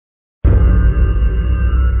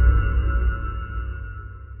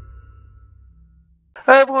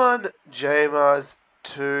everyone,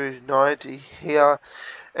 JMars290 here,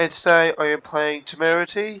 and today I am playing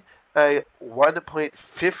Temerity, a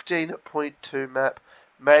 1.15.2 map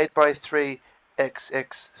made by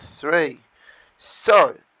 3xx3.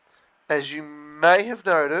 So, as you may have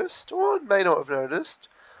noticed, or may not have noticed,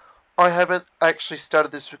 I haven't actually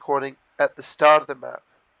started this recording at the start of the map.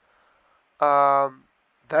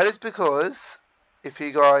 That is because, if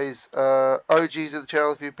you guys are OGs of the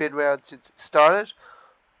channel, if you've been around since it started,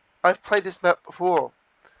 I've played this map before.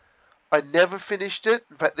 I never finished it.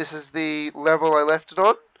 In fact, this is the level I left it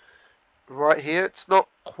on. Right here. It's not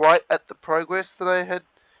quite at the progress that I had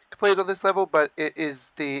completed on this level, but it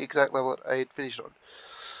is the exact level that I had finished on.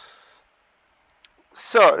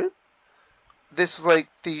 So, this was like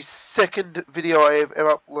the second video I have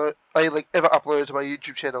ever uploaded to my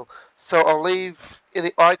YouTube channel. So I'll leave in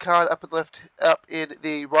the icon up in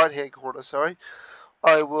the right hand corner, sorry.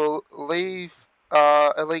 I will leave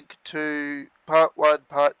a link to part 1,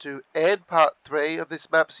 part 2, and part 3 of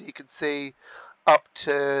this map so you can see up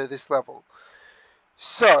to this level.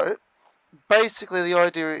 So, basically the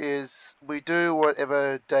idea is we do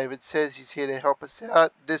whatever David says. He's here to help us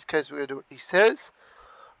out. In this case, we're going to do what he says.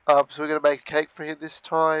 So we're going to make a cake for him this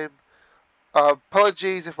time.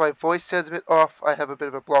 Apologies if my voice sounds a bit off. I have a bit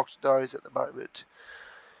of a blocked nose at the moment.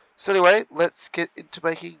 So anyway, let's get into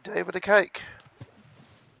making David a cake.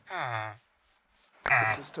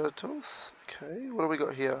 Start tools. Okay, what do we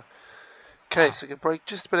got here? Okay, so I can break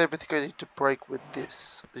just about everything I need to break with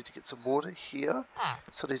this. I need to get some water here,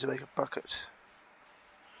 so I need to make a bucket.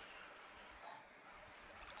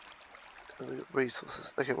 And we got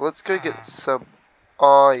resources. Okay, well let's go get some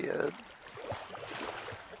iron.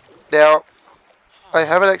 Now, I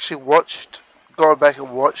haven't actually gone back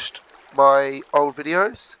and watched my old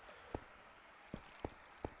videos.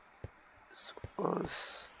 This was...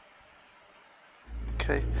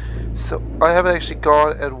 Okay, so I haven't actually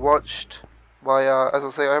gone and watched my, as I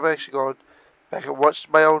say, I haven't actually gone back and watched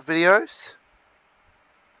my old videos.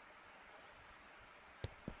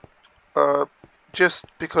 Just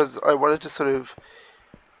because I wanted to sort of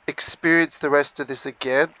experience the rest of this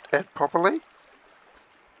again and properly.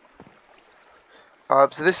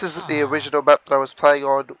 So this isn't the original map that I was playing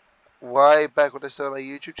on way back when I started my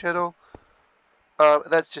YouTube channel.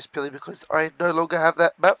 That's just purely because I no longer have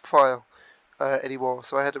that map file anymore,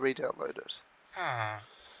 so I had to re-download it.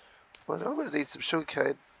 Well, I'm going to need some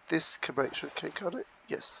sugarcane. This can make sugarcane, can't it?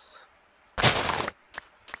 Yes.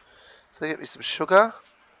 So get me some sugar.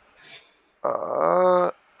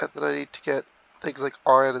 And then I need to get things like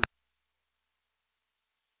iron and...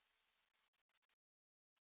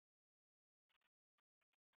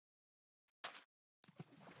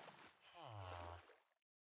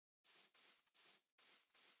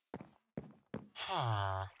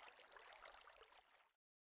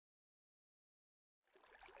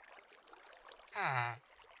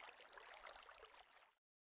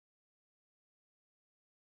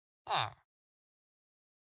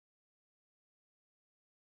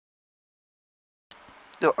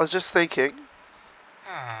 No, I was just thinking,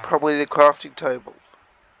 probably need a crafting table.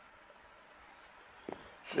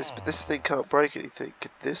 This thing can't break anything.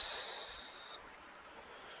 Get this?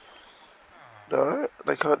 No, and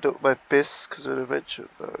I can't do it with my fists because of an adventure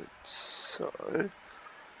mode. So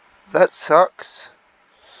that sucks.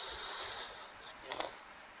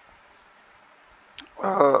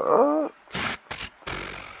 I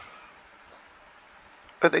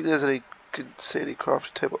don't think there's any. Can see any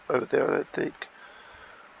crafting table over there. I don't think.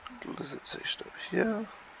 Lizard section over here.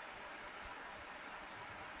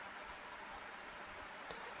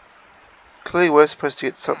 Clearly we're supposed to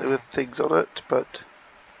get something with things on it, but...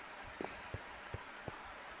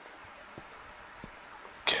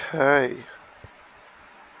 Okay.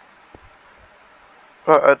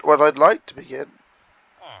 Right, well, I'd like to begin,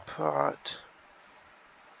 but...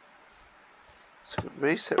 So we can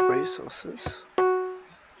reset resources.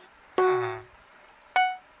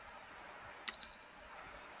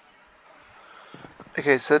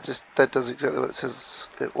 Okay, so that does exactly what it says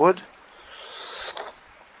it would.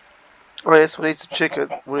 Oh yes, we need some chicken.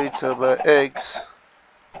 We need some eggs.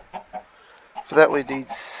 For that we need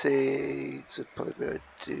seeds. It'd probably be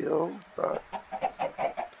ideal, but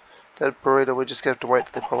that burrito we're just gonna have to wait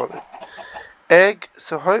till they pop up. Egg.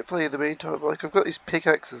 So hopefully in the meantime, like I've got these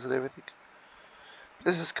pickaxes and everything.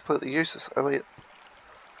 This is completely useless. I mean,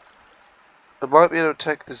 I might be able to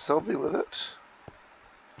attack this zombie with it.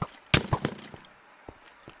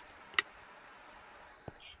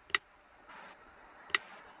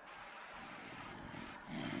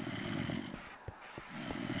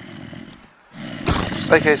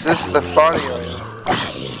 Okay, so this is the fighting area.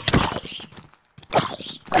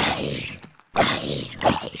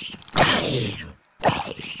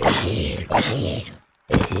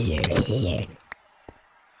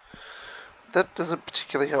 That doesn't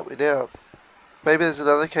particularly help me now. Maybe there's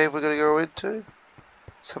another cave we're going to go into?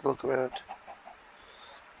 Let's have a look around.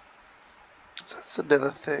 That's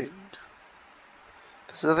another thing.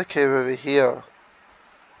 There's another cave over here.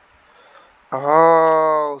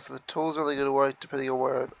 Oh, so the tools are only going to work depending on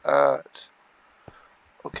where I'm at.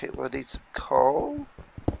 Okay, well I need some coal.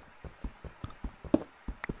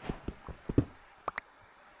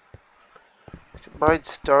 I can mine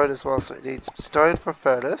stone as well, so I need some stone for a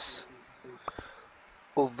furnace.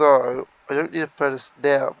 Although, I don't need a furnace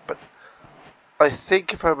now, but I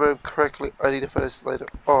think if I remember correctly, I need a furnace later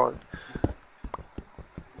on.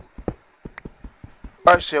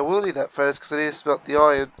 Actually, I will need that furnace because I need to smelt the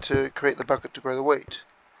iron to create the bucket to grow the wheat.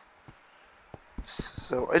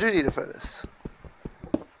 So, I do need a furnace.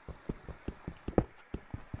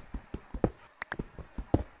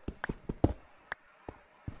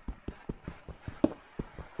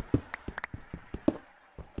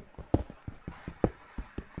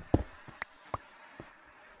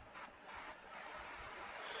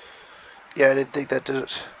 Yeah, I didn't think that did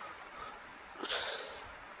it.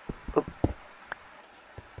 Up.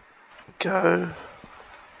 Go.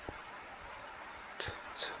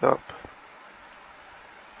 Set up.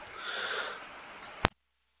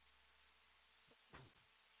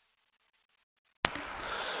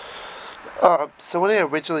 So when I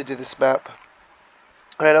originally did this map,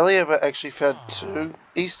 I had only ever actually found 2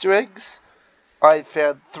 Easter eggs. I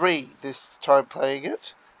found 3 this time playing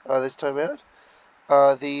it, this time out.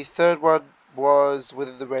 The third one was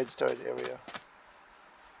within the redstone area.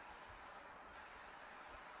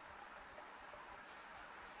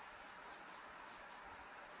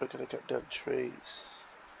 We're gonna cut down trees.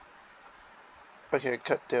 Okay,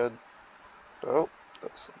 cut down. Oh,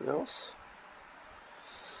 that's something else.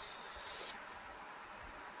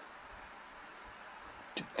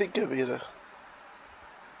 Did think I'd be gonna.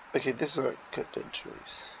 Okay, this is a cut down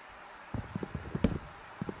trees.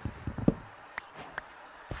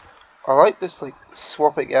 I like this like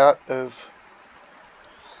swapping out of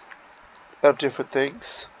different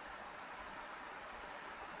things.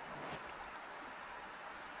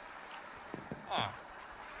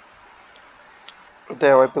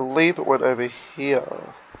 Now I believe it went over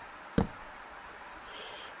here.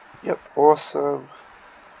 Yep, awesome.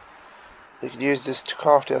 We can use this to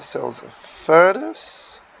craft ourselves a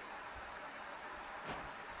furnace,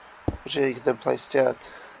 which we can then place down,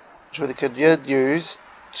 which we can then use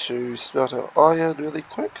to smelt our iron really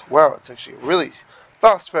quick. Wow, it's actually a really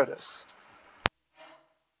fast furnace.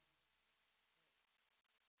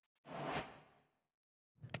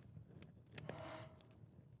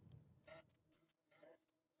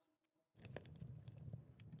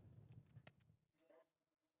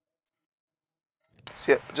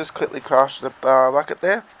 So yep, just quickly crafted a bucket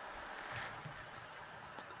there.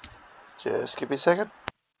 Just give me a second.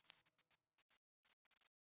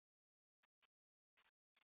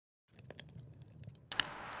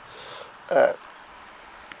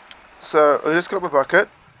 So I just got my bucket,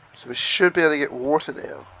 so we should be able to get water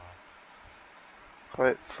now.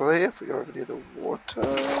 Hopefully, if we go over near the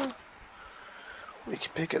water, we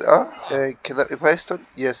can pick it up. And can that be placed on?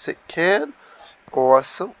 Yes, it can.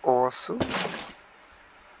 Awesome, awesome.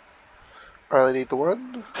 I only need the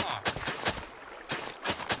one.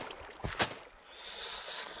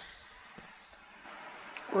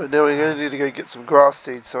 Right, now we're going to need to go get some grass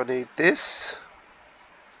seeds, so I need this.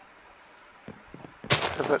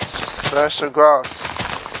 And let's just smash some grass.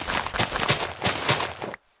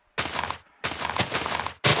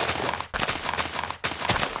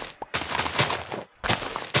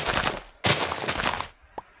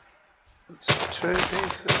 It's 2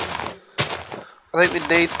 pieces. I think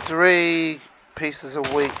we need 3 pieces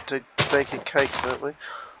of wheat to make a cake, don't we?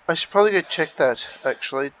 I should probably go check that,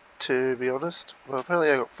 actually, to be honest. Well,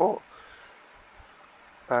 apparently I got 4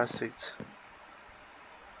 seeds.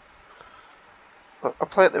 But I'll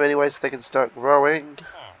plant them anyway so they can start growing.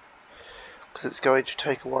 Because it's going to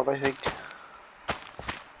take a while, I think.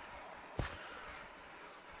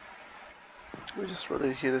 We just run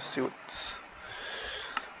in here to see what's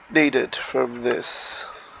needed from this.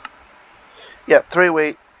 Yeah, 3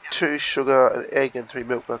 wheat, 2 sugar, an egg, and 3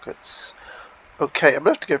 milk buckets. Okay, I'm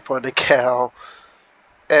gonna have to go find a cow,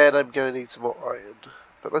 and I'm gonna need some more iron.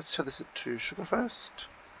 But let's turn this into sugar first.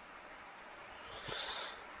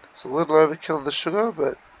 It's a little overkill in the sugar,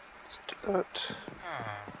 but let's do that.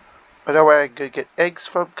 I know where I can go get eggs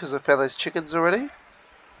from because I found those chickens already.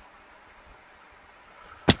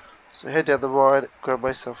 So head down the mine, grab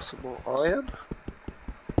myself some more iron.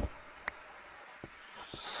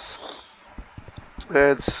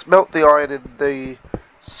 And smelt the iron in the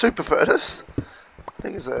super furnace. I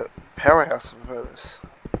think it's a powerhouse of a furnace.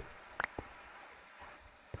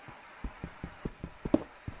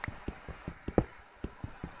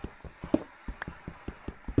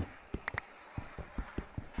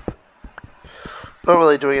 Not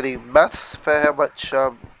really doing any maths for how much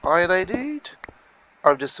iron I need.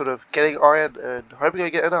 I'm just sort of getting iron and hoping I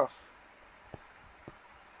get enough.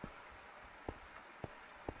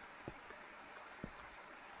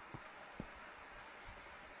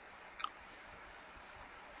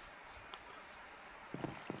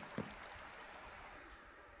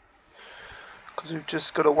 Because we've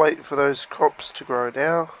just got to wait for those crops to grow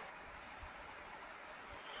now.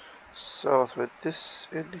 So I'll throw this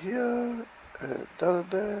in here and done in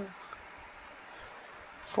there.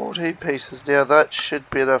 14 pieces. Now that should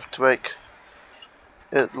be enough to make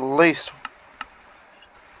at least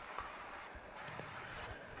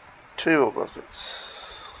 2 more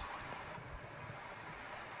buckets.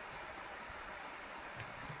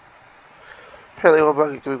 Apparently one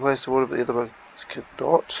bucket can be placed in water, but the other buckets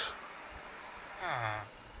cannot.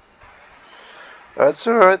 That's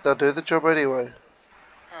alright, they'll do the job anyway.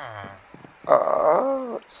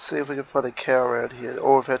 Let's see if we can find a cow around here,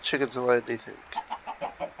 or if our chickens will lay anything.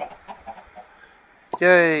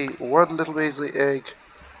 Yay, 1 little measly egg,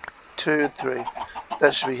 2 and 3.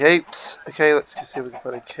 That should be heaps. Okay, let's see if we can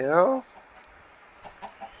find a cow.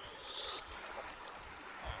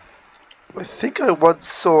 I think I once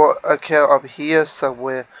saw a cow up here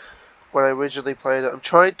somewhere when I originally played it. I'm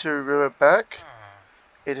trying to remember back.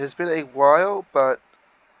 It has been a while, but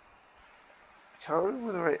I can't remember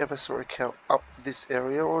whether I ever saw a cow up this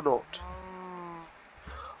area or not.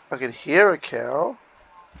 I can hear a cow.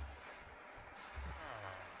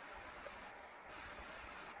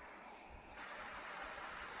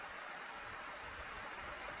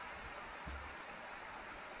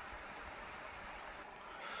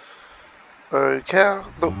 Oh, cow.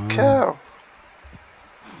 Look, cow.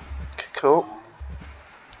 Okay, cool.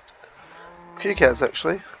 A few cows,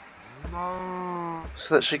 actually.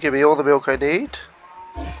 So that should give me all the milk I need.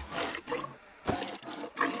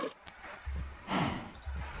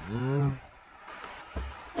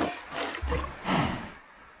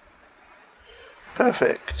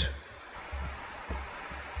 Perfect.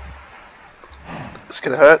 It's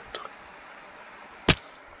gonna hurt.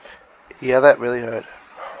 Yeah, that really hurt.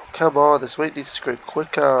 Come on, this wheat needs to grow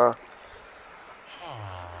quicker.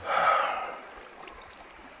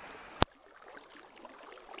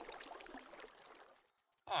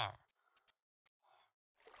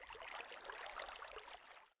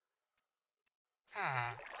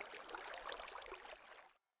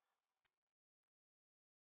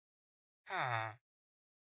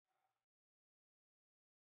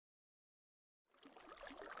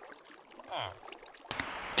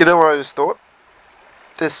 You know what I just thought?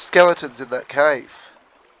 There's skeletons in that cave.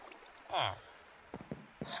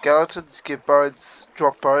 Skeletons give bones,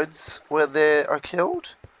 drop bones when they are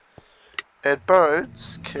killed, and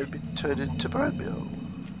bones can be turned into bone meal.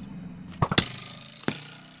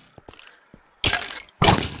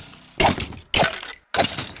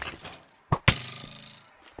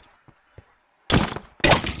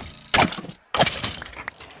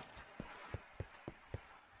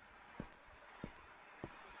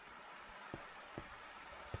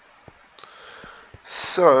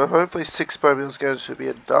 So, hopefully 6 bone meal is going to be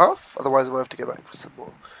enough, otherwise I might have to go back for some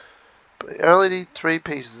more. But I only need 3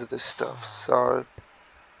 pieces of this stuff, so...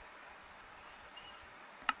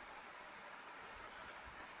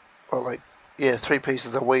 Or like, yeah, 3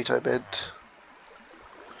 pieces of wheat I meant.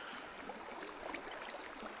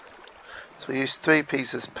 So we use 3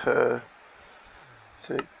 pieces per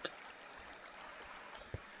thing.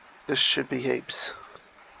 This should be heaps.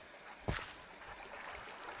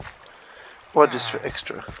 1 just for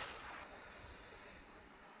extra.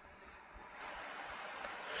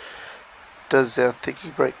 Does our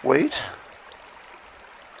thinking break wheat?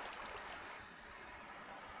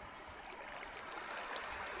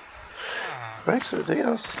 Breaks everything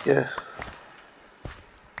else? Yeah.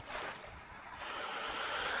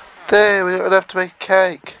 There, we got enough to make a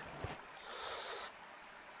cake.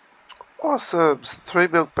 Awesome. So 3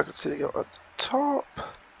 milk buckets sitting up on the top.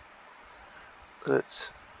 And it's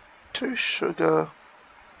 2 sugar,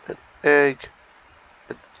 an egg,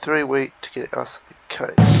 and 3 wheat to get us a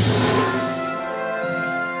cake.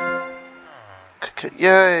 Okay,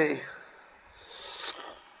 yay!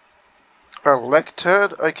 A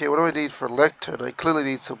lectern? Okay, what do I need for a lectern? I clearly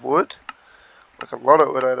need some wood. Like a lot of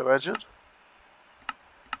wood, I'd imagine.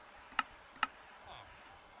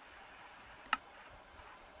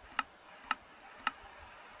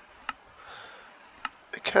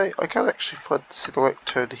 Okay, Okay, I can't actually see the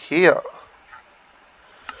lectern here.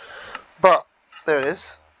 But, there it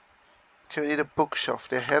is. Okay, we need a bookshelf.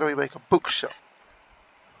 Now, how do we make a bookshelf?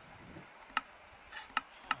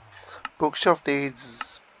 Bookshelf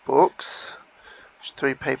needs books.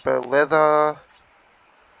 3 paper, leather.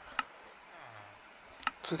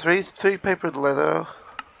 So three paper and leather.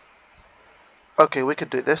 Okay, we can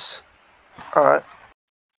do this. Alright.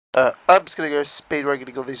 I'm just gonna go speed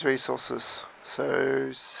ranking all these resources.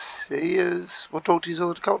 So, see you. We'll talk to you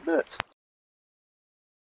all in a couple of minutes.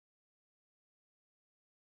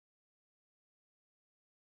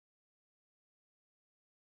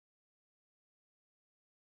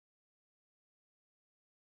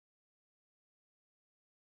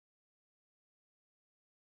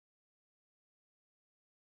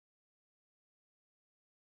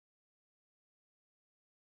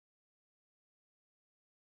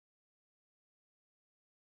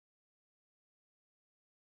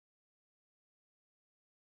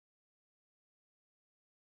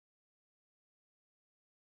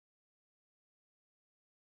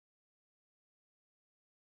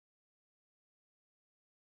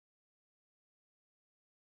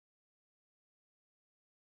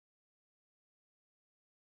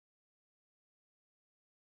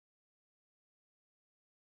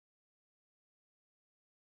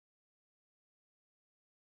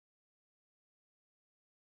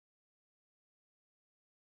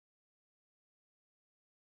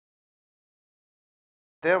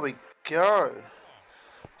 There we go.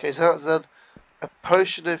 Okay, so that's done. A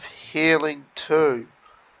potion of healing 2.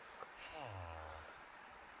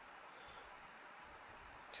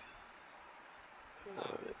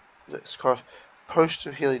 Let's call it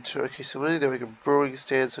potion of healing 2. Okay, so we need to make a brewing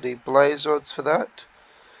stand, so we need blaze rods for that.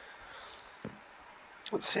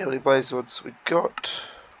 Let's see how many blaze rods we got.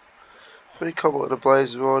 3 cobalt and a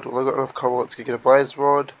blaze rod. Well, I got enough cobalt to get a blaze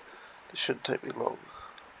rod. This shouldn't take me long.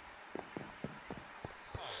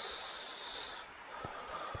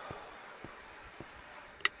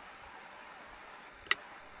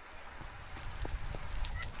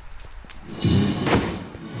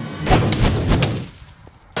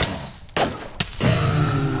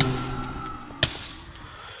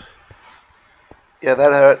 Yeah,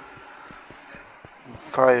 that hurt.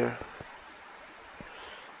 Fire.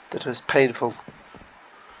 That was painful.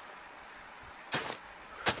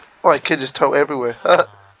 Oh, I can just tow everywhere.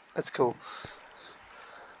 That's cool.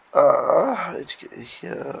 Let's get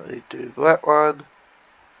here. I do that one.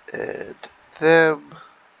 And them.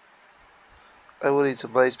 I will need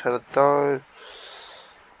some blaze powder though.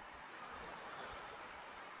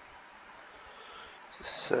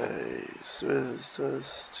 So,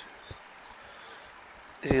 just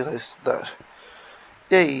anyways, that.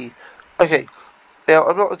 Yay. Okay. Now,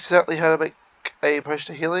 I'm not exactly how to make a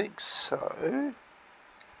potion of healing, so.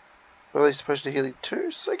 Release the potion of healing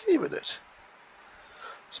 2, so give me a minute.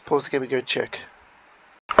 Just pause the game and go check.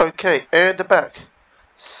 Okay, and back.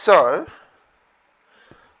 So,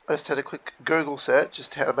 I just had a quick Google search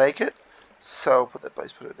just how to make it. So I'll put that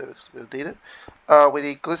base powder there because we're going to need it. We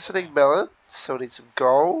need glistening melon, so we need some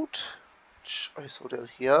gold, which I saw down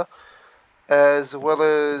here, as well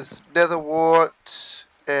as nether wart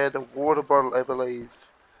and a water bottle, I believe.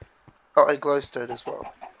 Oh, and glowstone as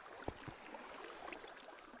well.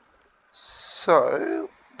 So,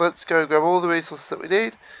 let's go grab all the resources that we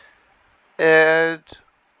need, and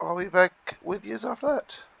I'll be back with you after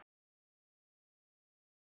that.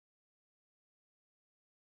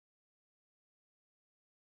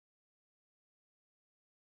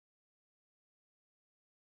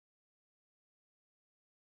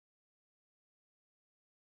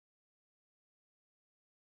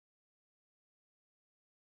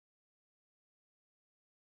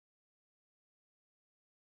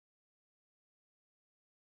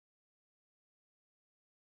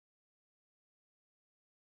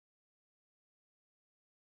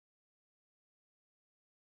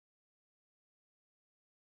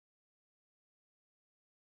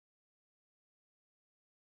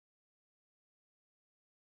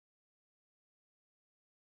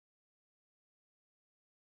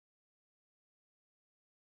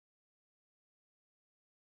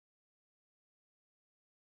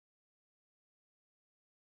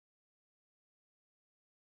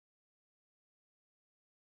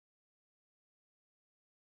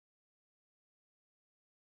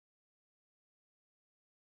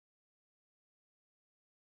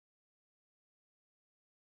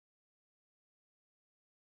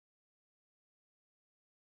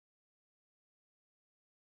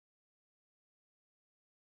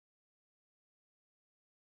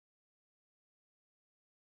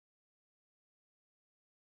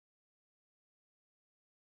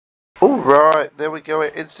 Alright, there we go,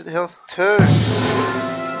 instant health 2.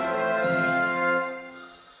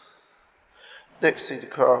 Next thing to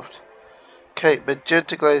craft. Okay,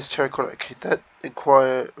 magenta glazed terracotta. Okay, that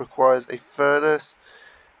requires a furnace.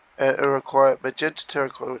 And it'll require magenta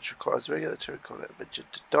terracotta, which requires regular terracotta and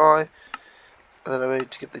magenta dye. And then I need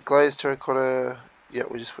to get the glazed terracotta. Yeah,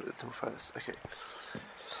 we just put it into the furnace. Okay.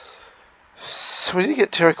 So we need to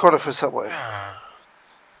get terracotta from somewhere.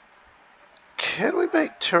 Can we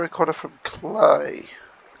make terracotta from clay?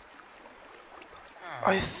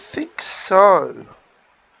 I think so.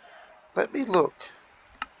 Let me look.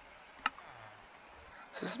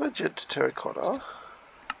 So this is magenta terracotta.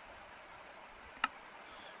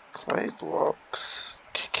 Clay blocks.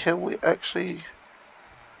 Can we actually...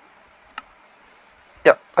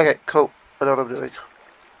 Yep, okay, cool. I know what I'm doing.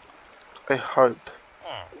 I hope.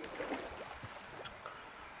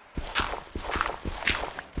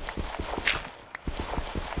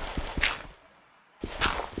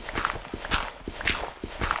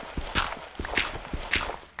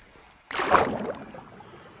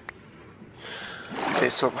 Okay,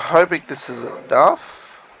 so I'm hoping this is enough.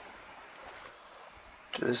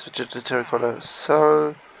 Do this magenta terracotta.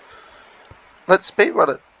 So let's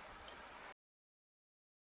speedrun it.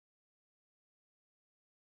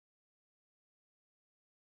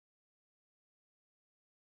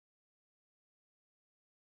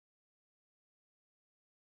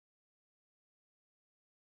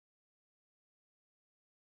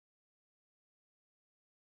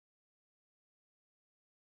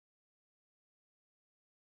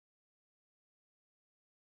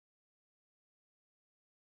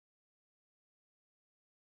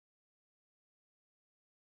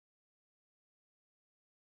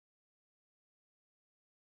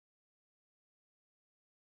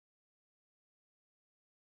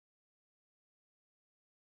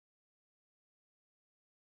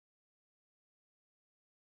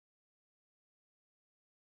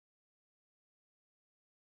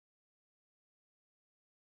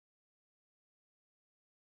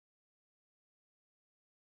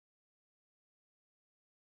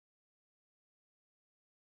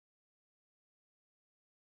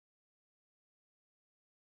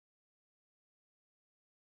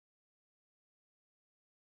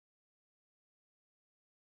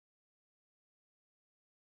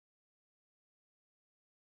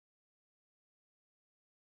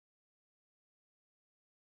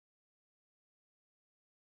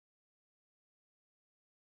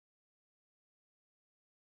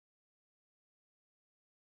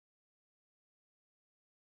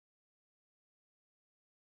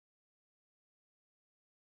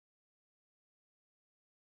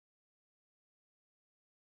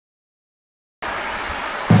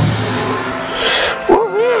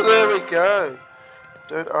 Woohoo! There we go.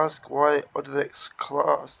 Don't ask why on the next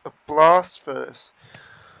class. A blast furnace.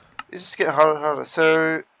 This is getting harder and harder.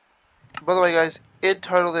 So, by the way, guys, in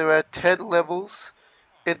total there are 10 levels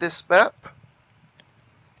in this map.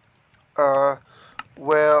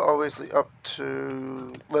 We're obviously up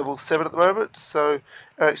to level 7 at the moment, so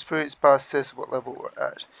our experience bar says what level we're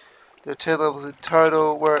at. There are 10 levels in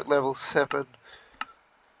total, we're at level 7,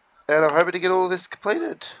 and I'm hoping to get all of this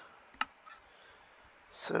completed.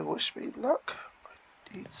 So wish me luck.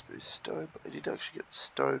 I need smooth stone, but I need to actually get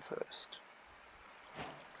stone first.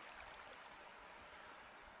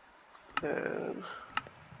 Then...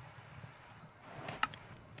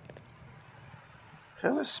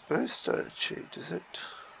 how is smooth stone achieved, is it?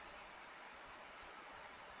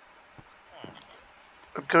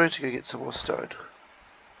 I'm going to go get some more stone.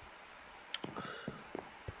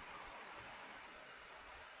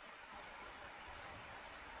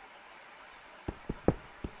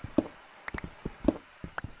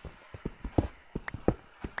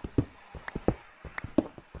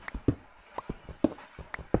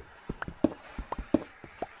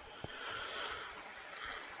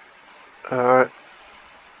 Alright.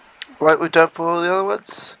 Like we've done for all the other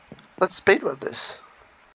ones, let's speedrun this.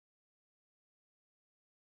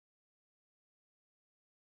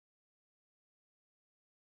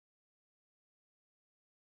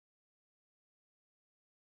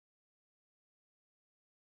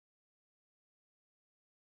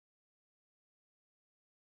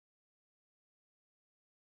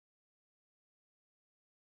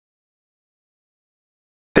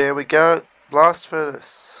 There we go, blast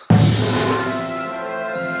furnace.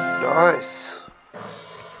 Nice.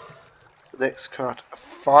 Next card, a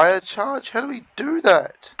fire charge? How do we do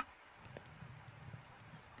that?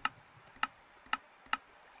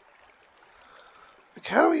 Like,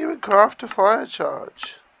 how do we even craft a fire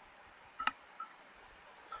charge?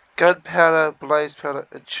 Gunpowder, blaze powder,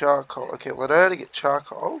 and charcoal. Okay, well I know how to get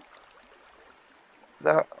charcoal.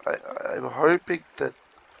 Now, I'm hoping that...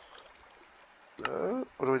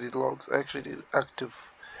 what do I need logs? I actually need an active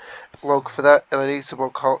log for that, and I need some more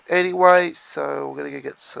coal anyway, so we're going to go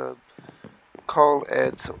get some coal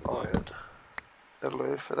and some iron. That'll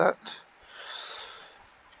do for that.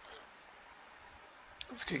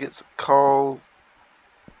 Let's go get some coal,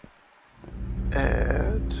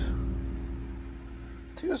 and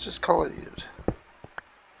I think it was just coal I needed.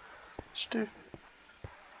 Let's do.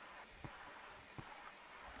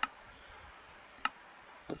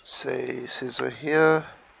 Let's see, scissor here,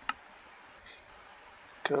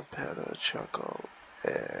 gunpowder, charcoal,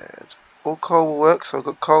 and all coal will work, so I've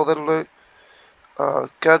got coal, that'll do.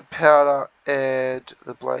 Gunpowder and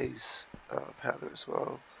the blaze powder as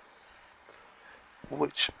well,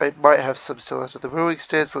 which I might have some still out of the brewing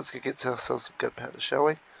stand, so let's go get ourselves some gunpowder, shall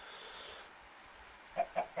we?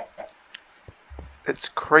 It's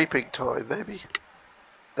creeping time, maybe.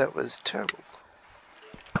 That was terrible.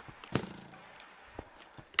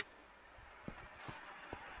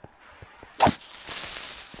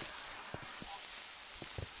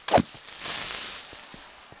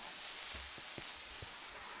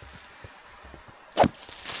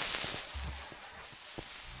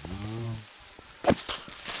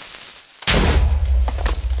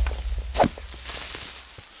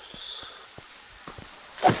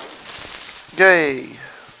 Yay!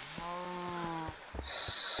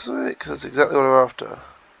 Sweet, because that's exactly what I'm after.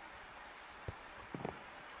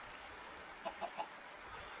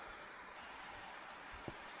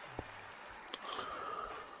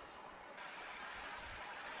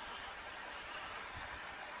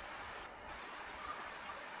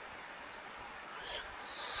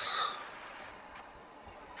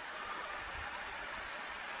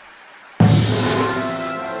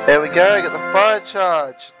 There we go, get the fire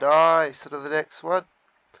charge. Nice, on to the next one.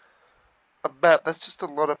 A map, that's just a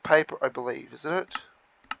lot of paper, I believe, isn't it?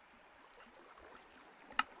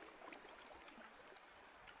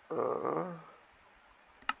 Let's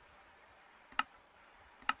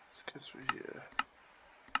go through here.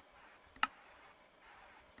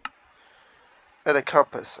 And a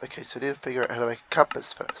compass. Okay, so we need to figure out how to make a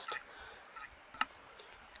compass first.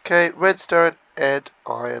 Okay, redstone and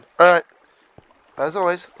iron. Alright, as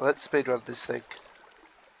always, let's speedrun this thing.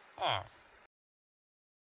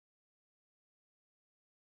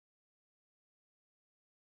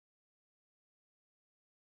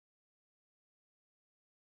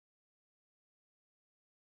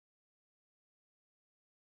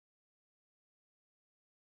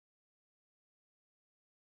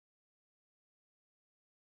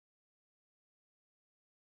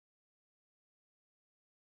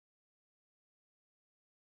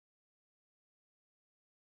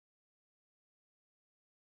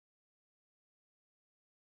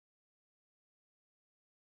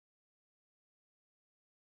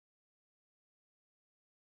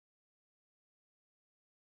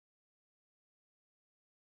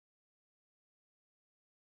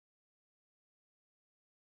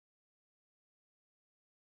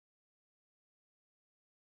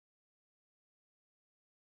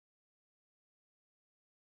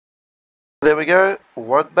 There we go,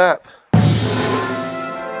 one map.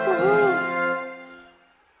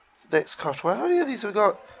 Next cost. Well, how many of these have we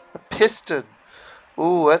got? A piston.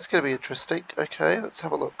 Ooh, that's going to be interesting. Okay, let's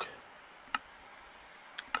have a look.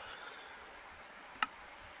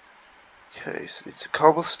 Okay, so it's a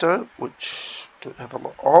cobblestone, which I don't have a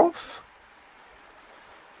lot of.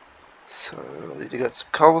 So I need to get some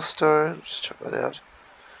cobblestone. Just check that out.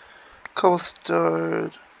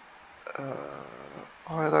 Cobblestone.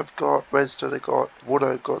 Iron I've got, redstone I've got, wood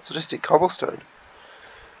I've got. So just need cobblestone.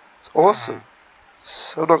 It's awesome.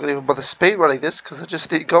 So I'm not going to even bother speed running this because I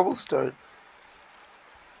just need cobblestone.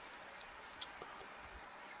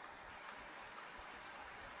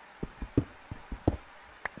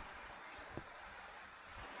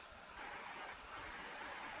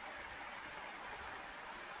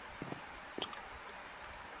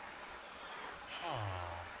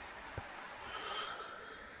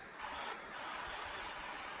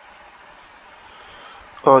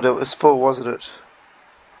 Oh no, it was 4, wasn't it?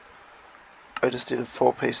 I just needed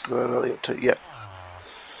 4 pieces and I've only got 2. Yeah.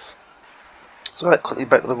 So right, quickly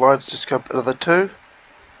back to the mines, just grab another 2.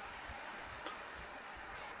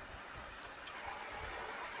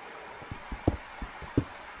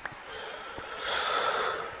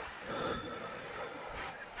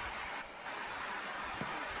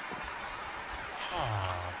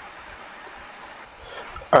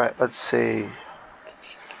 Alright, let's see.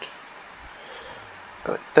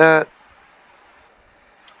 Like that.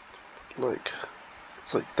 Like,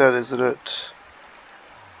 it's like that, isn't it?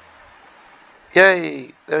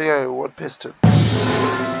 Yay! There we go, 1 piston.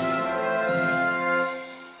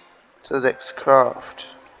 to the next craft.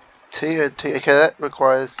 TNT. Okay, that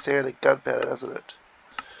requires sand and gunpowder, doesn't it?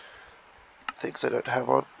 Things I don't have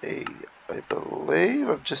on me, I believe.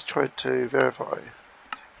 I'm just trying to verify.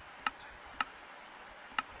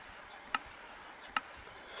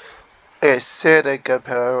 Okay, sand and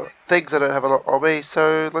gunpowder. Things I don't have a lot on me,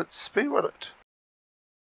 so let's speedrun it.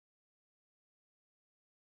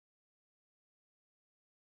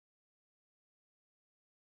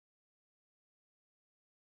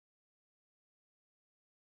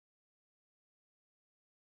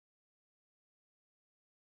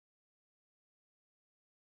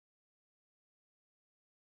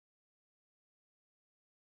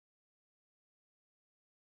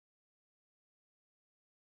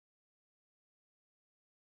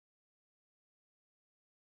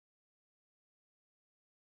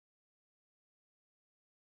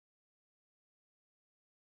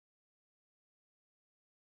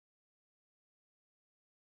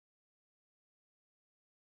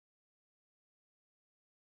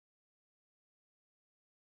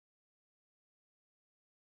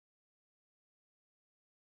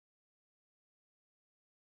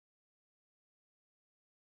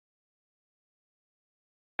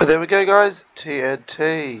 But there we go, guys.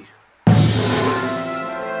 TNT.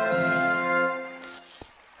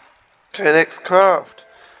 Okay, next craft.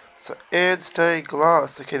 So, and stained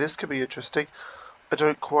glass. Okay, this could be interesting. I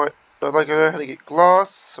don't quite know, I know how to get glass,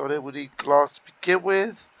 so I know we need glass to begin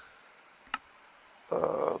with.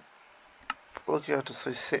 Looking out to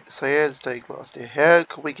cyan stained glass. Now, how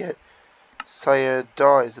can we get cyan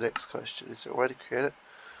dye is the next question. Is there a way to create it?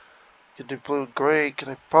 You can do blue and green. Can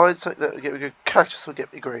I find something that will get me green? Cactus will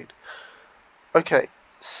get me green. Okay,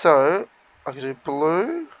 so I can do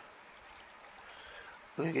blue.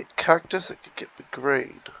 I'm gonna get cactus that can get me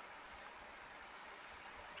green.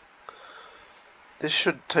 This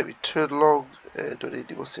shouldn't take me too long, and do I need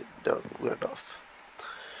any more set? No, we're enough.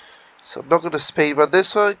 So I'm not going to speed run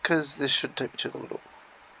this one because this shouldn't take me too long at all.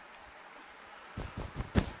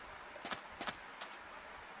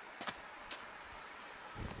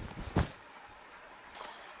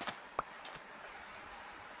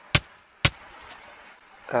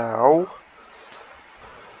 Ow.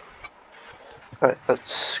 Alright,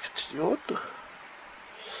 let's continue on.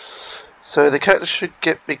 So the cactus should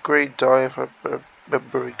get me green dye if I'm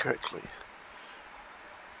remembering correctly.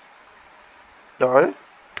 No?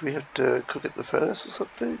 Do we have to cook it in the furnace or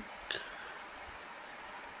something?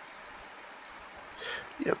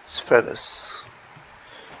 Yep, it's furnace.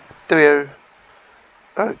 There we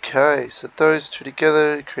go. Okay, so those two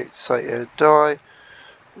together create cyan dye.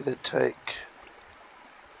 We then take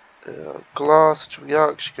glass, which we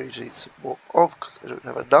are actually going to need some more of because I don't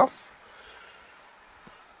have enough.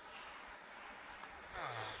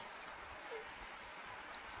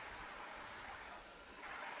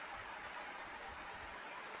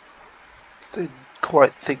 Didn't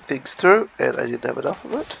quite think things through, and I didn't have enough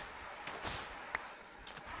of it.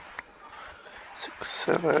 6,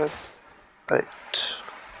 7, 8.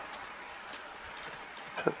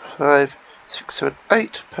 5, 6, 7,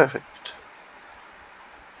 8. Perfect.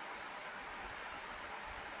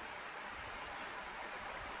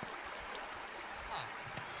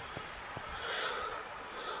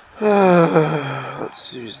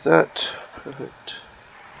 Let's use that. Perfect.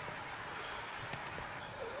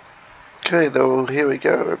 Okay, though, here we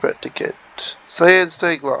go. We're about to get cyan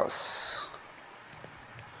stained glass.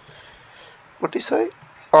 What did he say?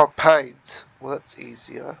 Oh, panes. Well, that's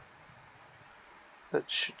easier. That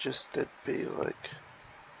should just then be like...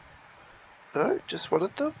 No, just one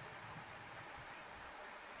of them?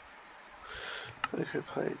 Okay,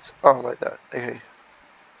 panes. Oh, like that. Okay.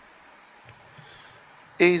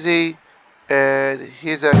 Easy. And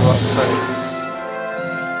here's our glass panes.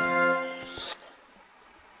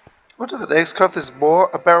 On to the next craft. There's more.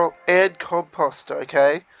 A barrel and composter,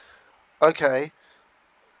 okay? Okay.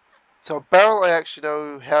 So a barrel I actually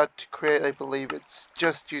know how to create, I believe it's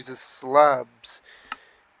just uses slabs,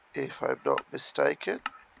 if I'm not mistaken.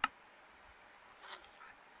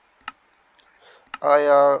 I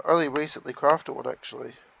only recently crafted one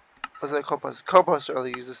actually. Was that composter? Composter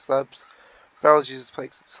only uses slabs. Barrels uses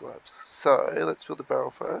planks and slabs. So let's build the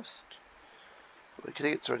barrel first.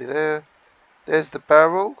 Okay, it's already there. There's the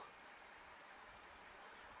barrel.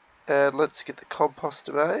 And let's get the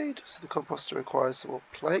composter made. So the composter requires some more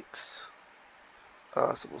planks.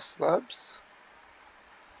 Some more slabs.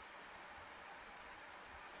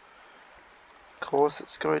 Of course,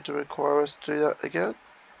 it's going to require us to do that again.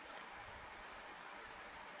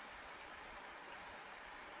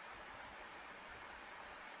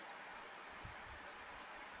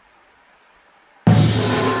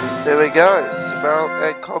 There we go. So barrel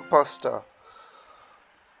and composter.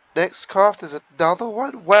 Next craft is another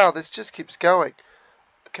one. Wow, this just keeps going.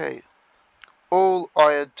 Okay, all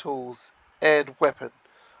iron tools and weapon.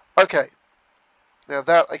 Okay, now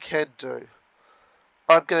that I can do.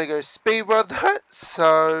 I'm gonna go speedrun that,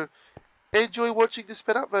 so enjoy watching the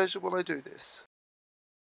sped up version while I do this.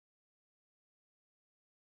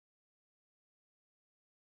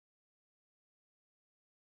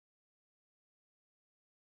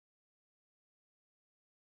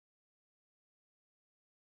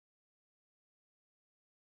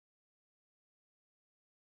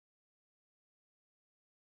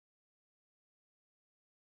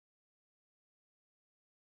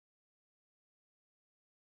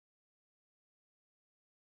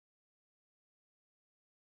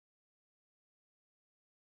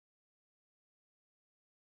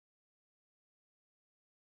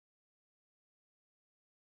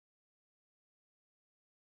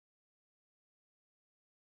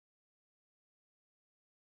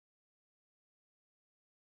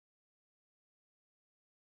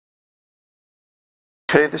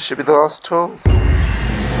 Okay, this should be the last tool.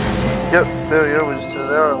 Yep, there we go, we're just an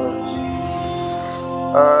hour left.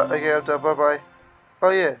 Okay, I'm done, bye bye. Oh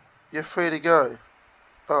yeah, you're free to go.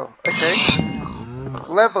 Oh, okay.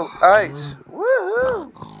 Level 8.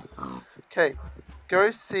 Woohoo! Okay,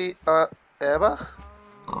 go see Emma.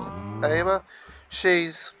 Emma.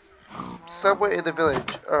 She's somewhere in the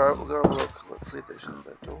village. Alright, we'll go have a look. Let's see if there's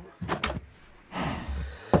that door.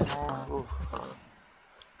 Ooh.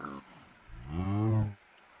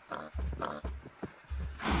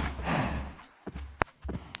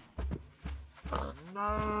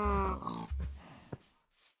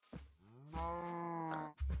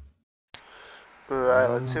 Alright,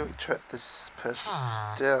 let's see if we can track this person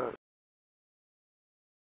down.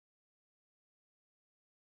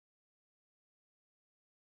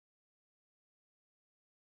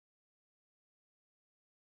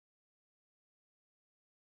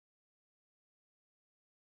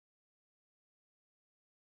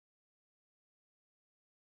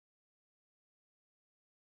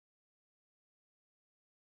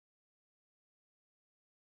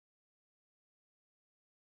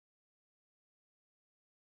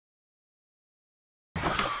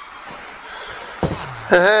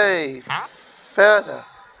 Hey! Found her!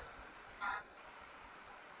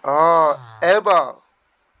 Oh, Emma!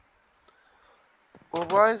 Well,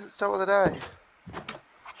 why is it start with an A?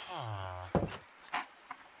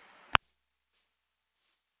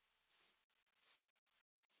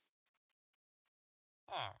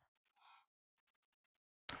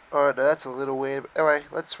 Alright, now that's a little weird. Anyway,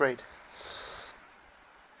 let's read.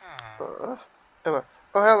 Emma.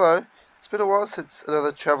 Oh, hello. It's been a while since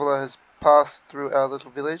another traveller has passed through our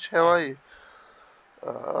little village. How are you?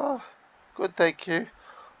 Good, thank you.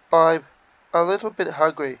 I'm a little bit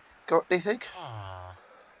hungry. Got anything?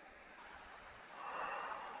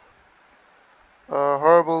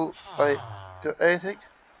 Horrible. Got anything?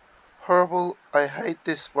 Horrible. I hate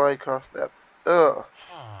this Minecraft map. Ugh.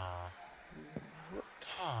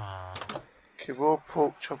 Okay, raw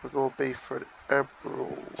pork, chop and raw beef for an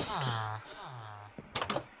emerald.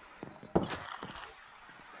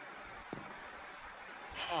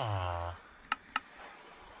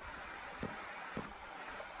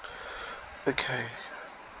 Okay.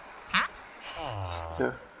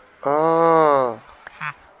 Yeah. Oh.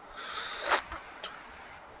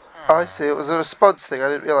 I see. It was a response thing. I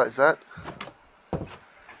didn't realise that.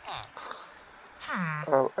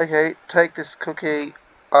 Oh, okay. Take this cookie.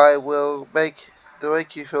 I will make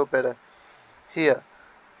you feel better. Here.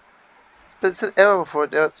 But it's an hour before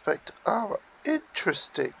now it's back to... Oh,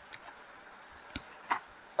 interesting.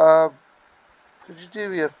 Could you do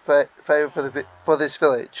me a favour for this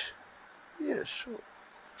village? Yeah, sure.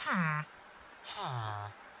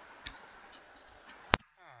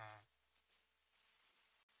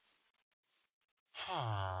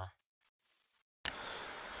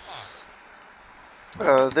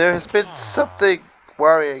 There has been something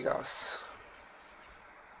worrying us.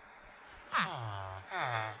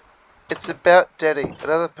 It's about Denny,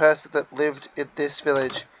 another person that lived in this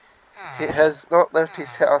village. He has not left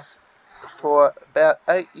his house for about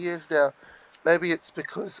 8 years now. Maybe it's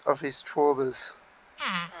because of his traumas.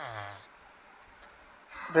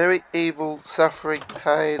 Very evil, suffering,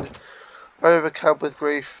 pain, overcome with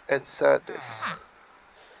grief and sadness.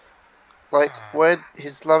 Like when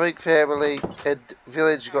his loving family and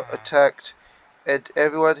village got attacked and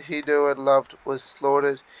everyone he knew and loved was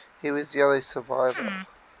slaughtered, he was the only survivor.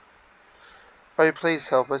 Oh, please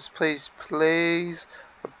help us. Please, please.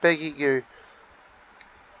 I'm begging you.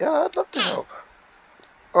 Yeah, I'd love to help.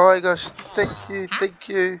 Oh my gosh, thank you.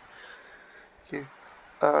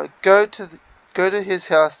 Go to his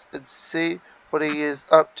house and see what he is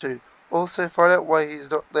up to. Also, find out why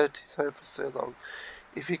he's not left his home for so long.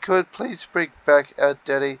 If you could, please bring back our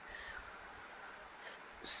daddy.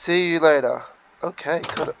 See you later. Okay,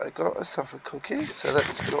 I got myself a cookie, so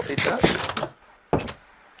let's go eat that.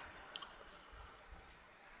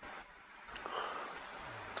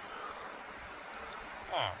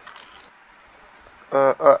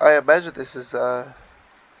 I imagine this is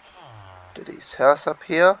Daddy's house up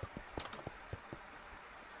here.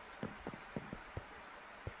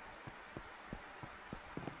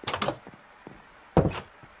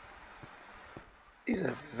 He's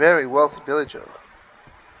a very wealthy villager.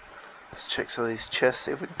 Let's check some of these chests,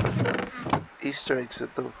 see if we can find Easter eggs in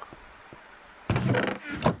them.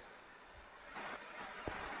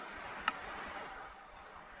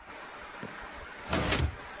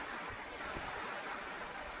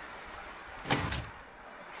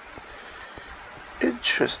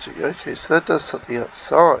 Interesting, okay, so that does something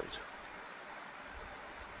outside.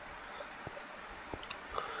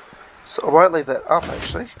 So I won't leave that up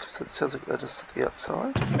actually, because that sounds like that does something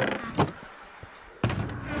outside.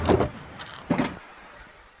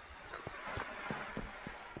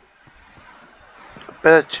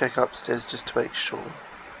 Better check upstairs just to make sure.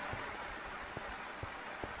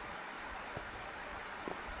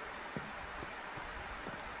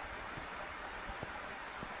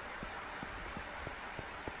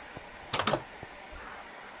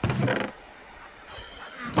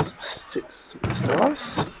 Some sticks, that's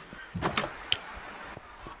nice.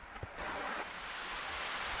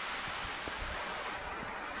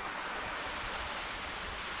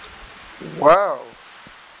 Wow.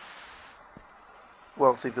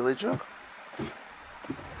 Wealthy villager.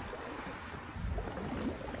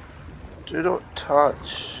 Do not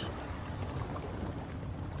touch.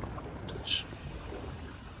 Touch.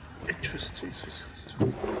 Interesting.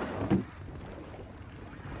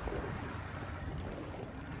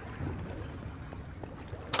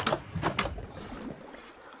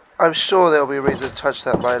 I'm sure there'll be a reason to touch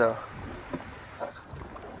that later.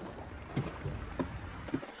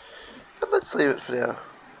 But let's leave it for now.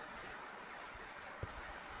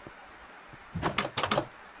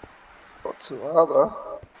 Lots of other.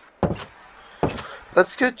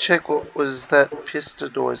 Let's go check what was that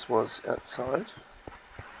piston noise was outside.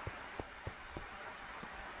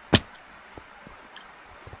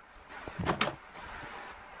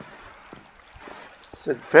 It's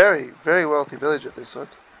a very, very wealthy village at this one.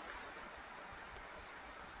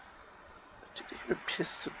 Did you hear a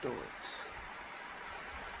piston noise?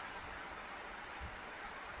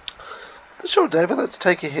 Sure, David, let's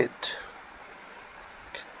take a hint.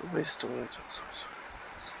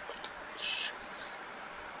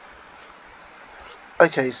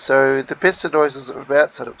 Okay, so the piston noises are from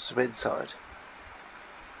outside, it was from inside.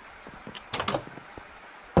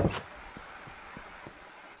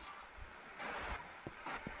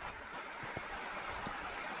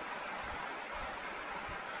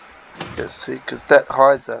 Yes, see, because that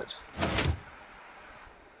hides that.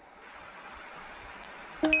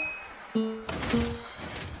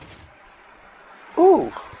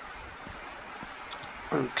 Ooh.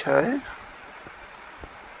 Okay.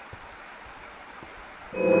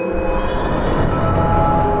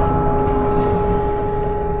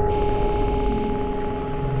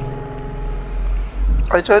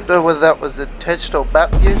 I don't know whether that was intentional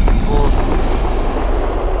map use or...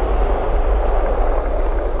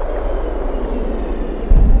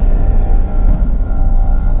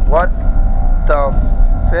 What the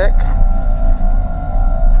feck?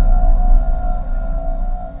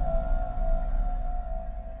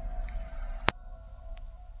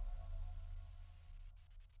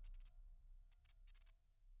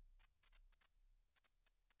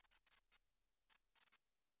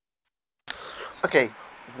 Okay,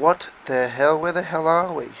 what the hell? Where the hell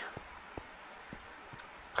are we?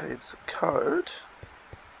 Okay, it's a code.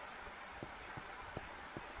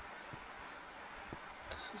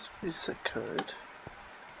 This is reset code.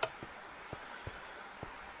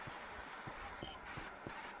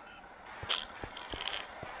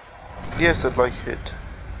 Yes, I'd like it.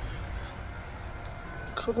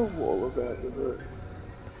 Look at the wall around the room.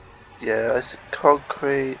 Yeah, I see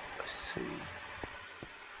concrete. I see.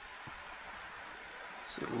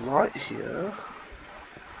 There's a light here.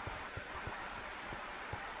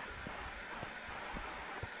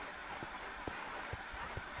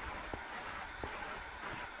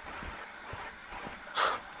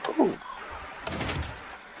 Oh.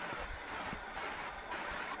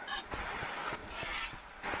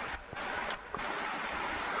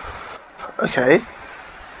 Okay.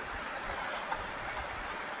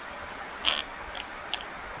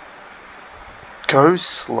 Go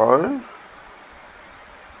slow?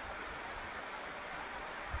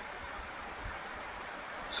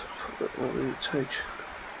 So let me take...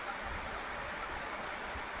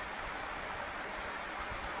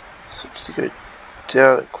 Something to go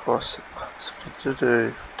down across it. Something to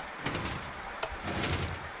do.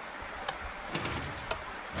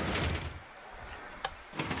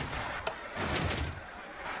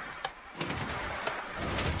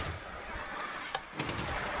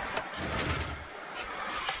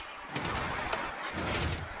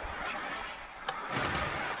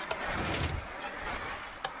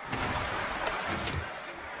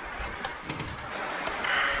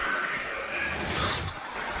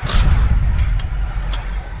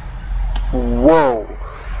 Whoa!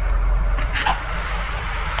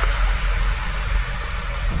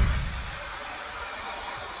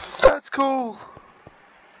 That's cool!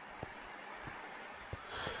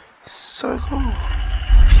 So cool!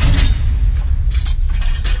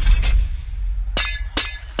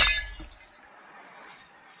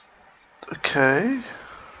 Okay.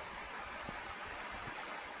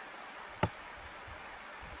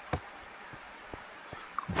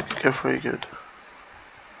 Go very good.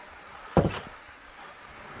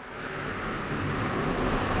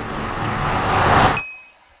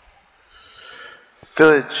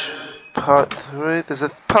 Village part 3. There's a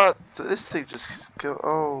part. This thing just go.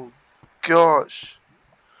 Oh gosh.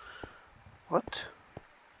 What?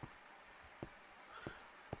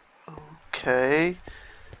 Okay.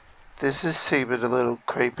 This is seeming a little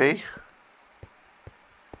creepy.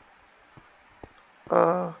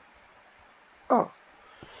 Oh.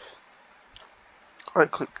 Right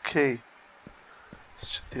click the key.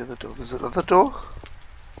 Shut the other door. There's another door.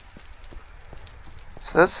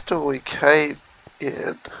 So that's the door we came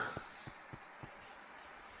in.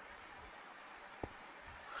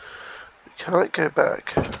 We can't go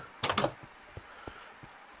back.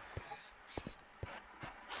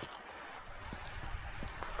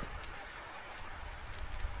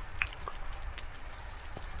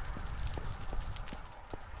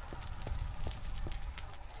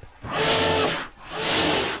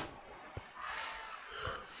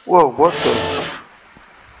 Whoa, what the?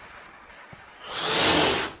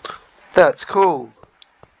 That's cool.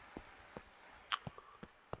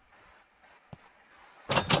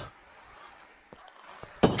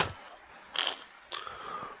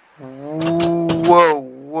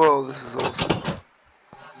 Whoa, this is awesome.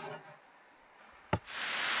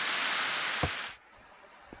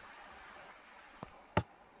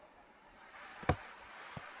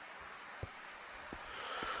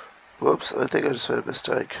 Whoops, I think I just made a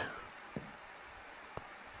mistake.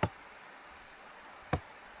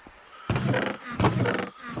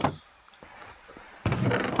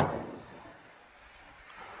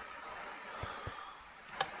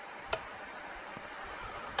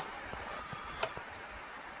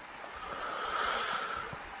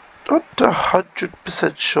 Not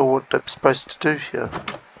 100% sure what I'm supposed to do here.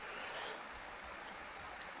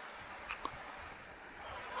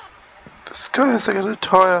 This guy has like an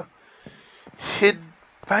entire hidden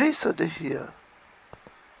base under here.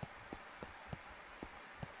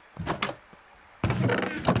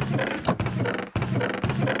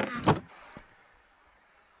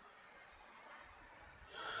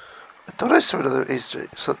 I thought I saw another Easter egg,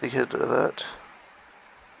 something hidden in that.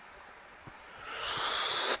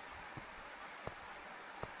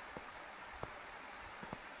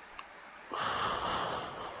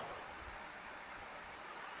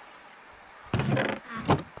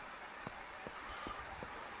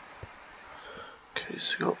 Okay,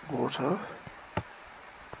 so we got water.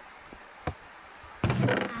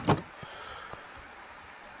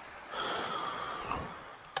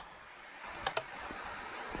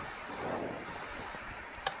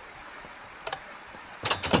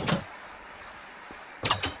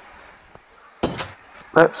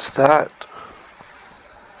 That's that.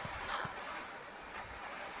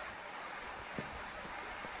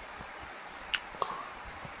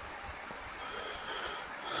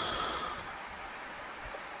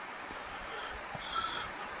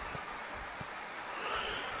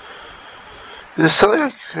 Is there something I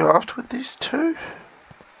can craft with these two?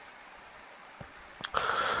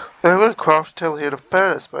 I'm going to craft a table here in a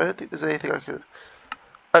furnace, but I don't think there's anything I can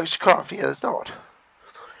actually craft. Yeah, there's not.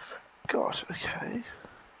 God, okay.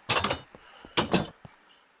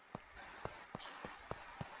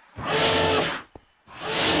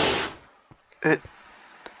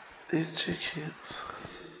 These two kids.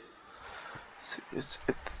 It's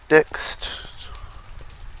next.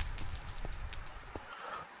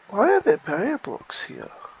 Why are there barrier blocks here?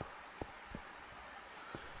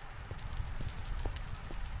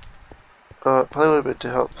 Probably would have been to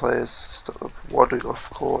help players stop wandering off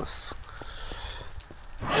course.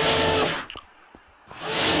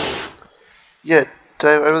 Yeah,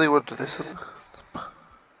 Dave, I really want to listen.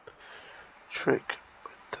 Trick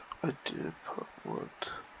I did in part 1.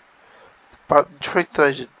 The button trick that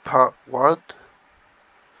I did in part 1?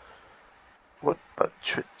 What button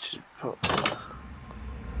trick did you in part 1?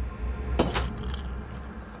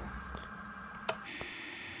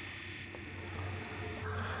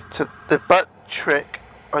 So the button trick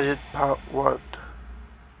I did in part 1.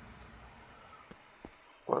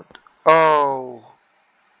 What? Oh,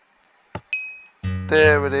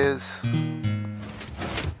 there it is.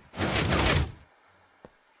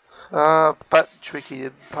 Button tricky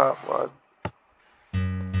in part 1.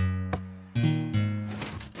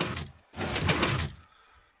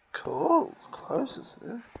 Cool. Closes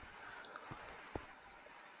there.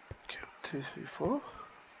 Okay, 2, 3, 4.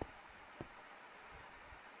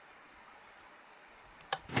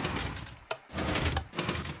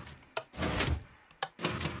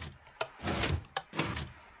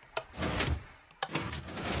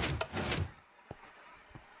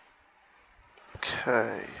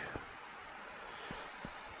 Okay.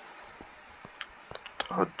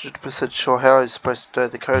 100% sure how I'm supposed to know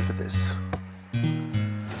the code for this.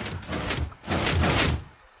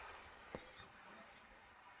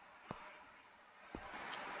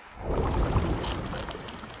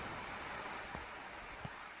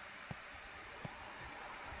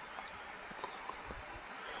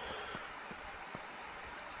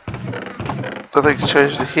 Nothing's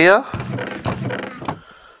changed here.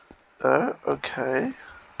 No, okay.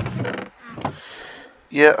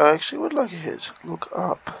 Yeah, I actually would like it to look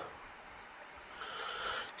up.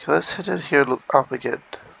 Okay, let's head in here and look up again.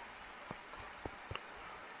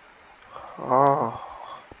 Oh,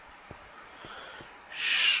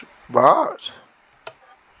 smart.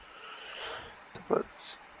 But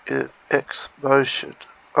in X motion.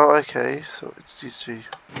 Oh, okay, so it's these two.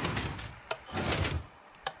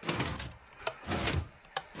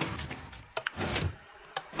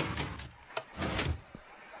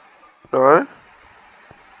 No?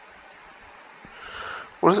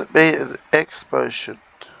 What does it mean in X motion?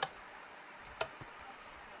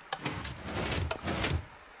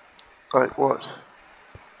 Like what?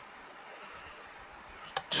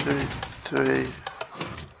 2, 3.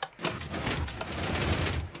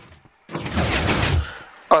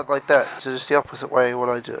 Oh, like that. So just the opposite way of what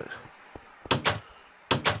I do.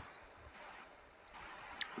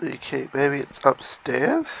 Okay, maybe it's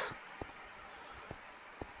upstairs?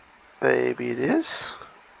 Maybe it is.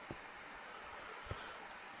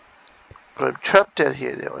 But I'm trapped down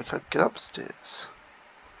here now. I can't get upstairs.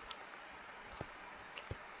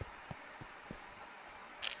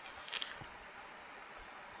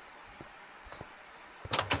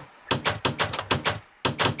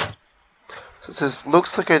 So it says,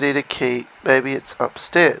 looks like I need a key. Maybe it's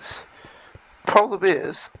upstairs. Problem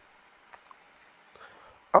is,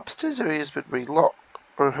 upstairs area has been relocked,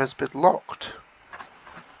 or has been locked.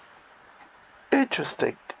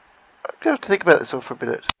 Interesting. I'm going to have to think about this one for a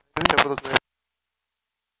minute. Let me have a look around.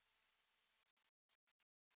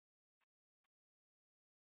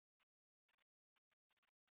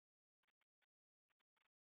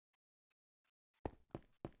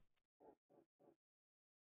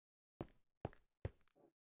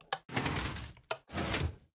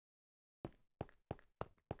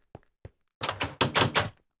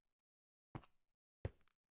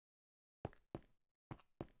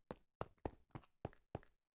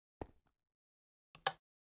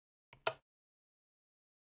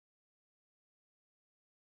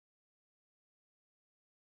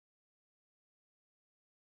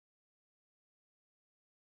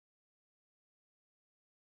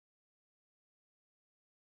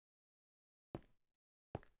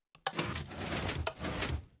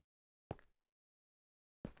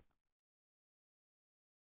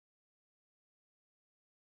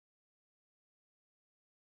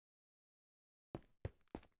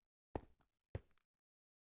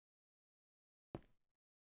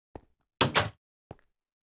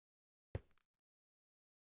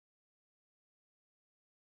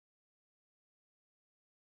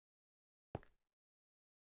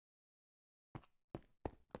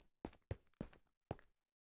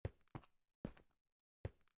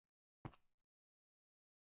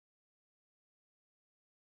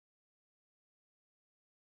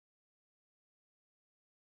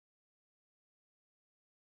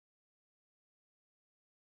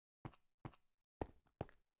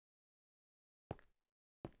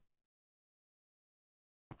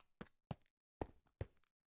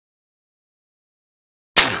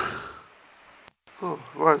 Oh,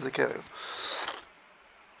 where does it go?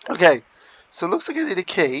 Okay, so it looks like I need a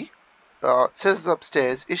key. It says it's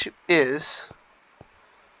upstairs. Issue is,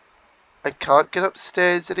 I can't get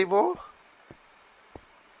upstairs anymore.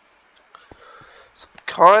 So I'm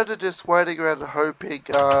kinda just waiting around and hoping,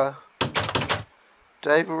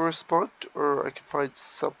 Dave will respond, or I can find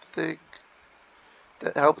something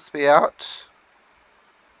that helps me out.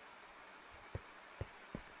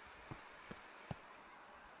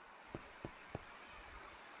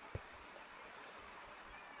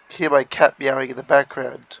 Hear my cat meowing in the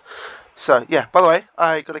background. So, yeah, by the way,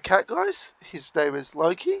 I got a cat, guys. His name is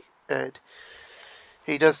Loki, and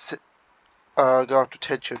he does go after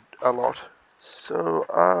attention a lot.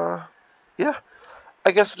 So, yeah,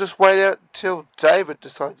 I guess we'll just wait out until David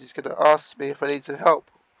decides he's going to ask me if I need some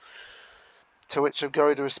help. To which I'm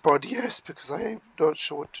going to respond yes, because I am not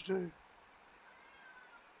sure what to do.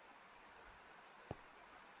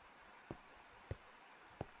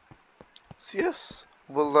 So, yes,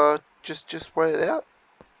 we'll just wait it out,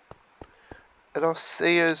 and I'll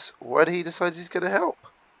see us when he decides he's going to help.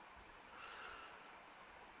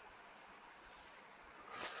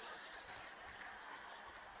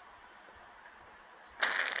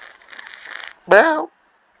 Meow.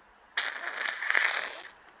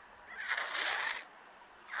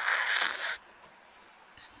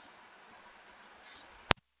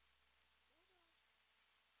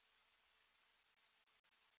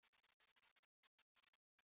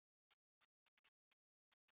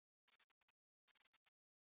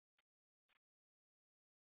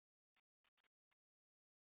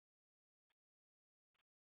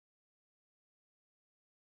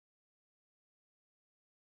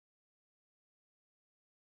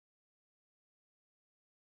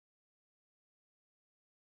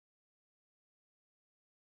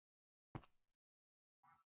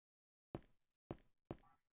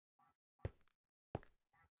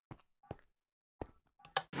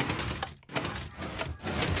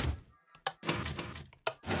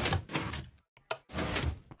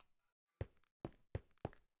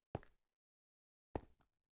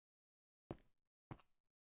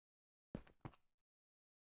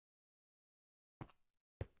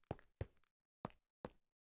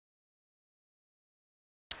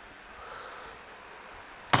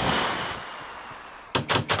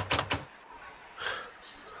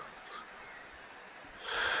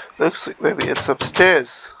 Looks like maybe it's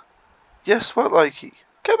upstairs. Yes, what, Loki?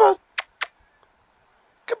 Come on.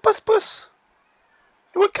 Come, puss.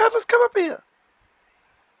 You want cuddles? Come up here.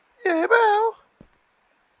 Yeah, Mel.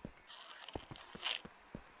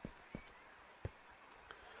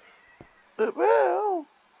 Mel.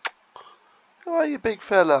 How are you, big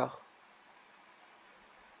fella?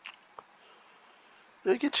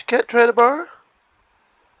 Did you get your cat tray tomorrow?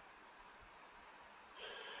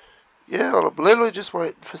 Yeah, well, I'm literally just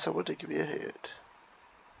waiting for someone to give me a hand.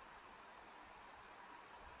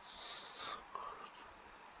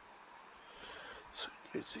 So,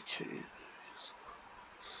 here's the key.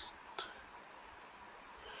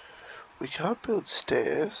 We can't build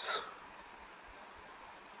stairs.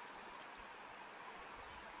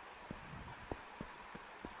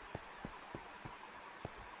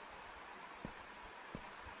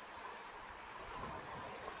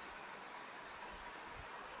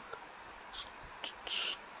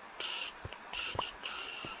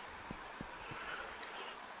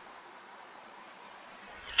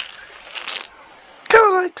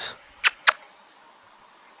 Come on, Legs.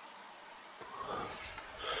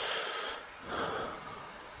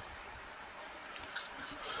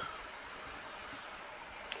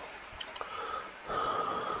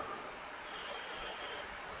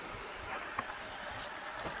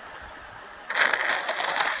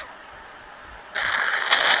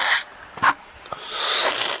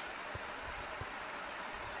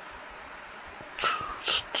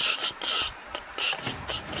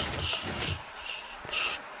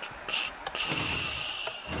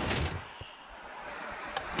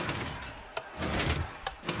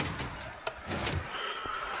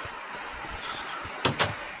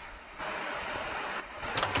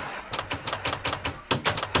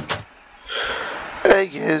 Hey,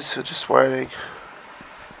 yes, we're just waiting.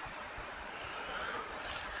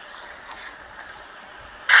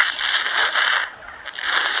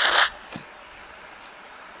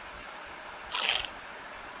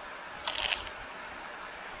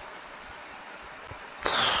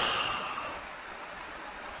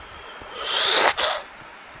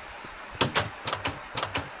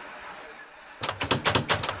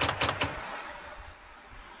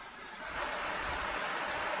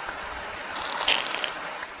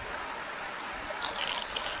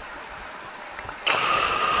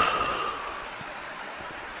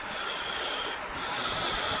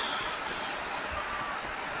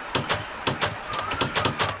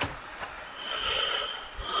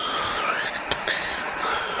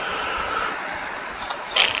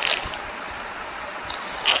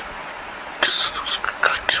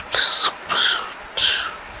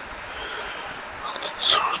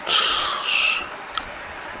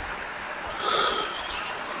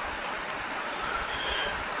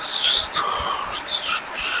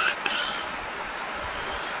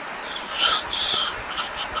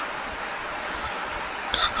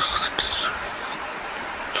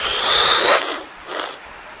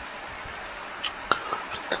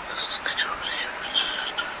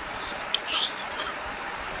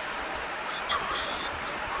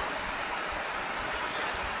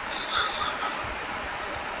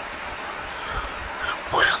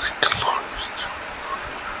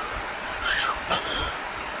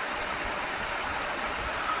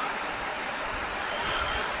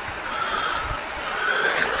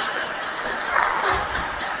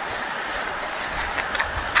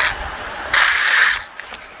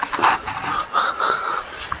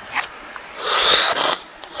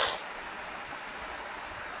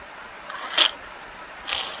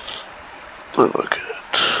 we look at it.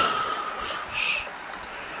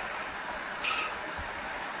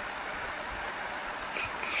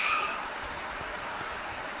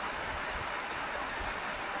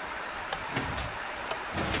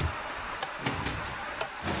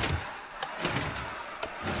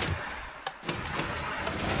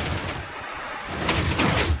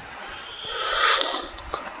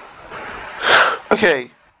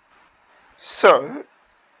 Okay, so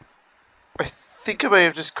I think I may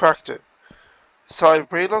have just cracked it. So I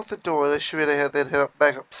relocked the door and I should then head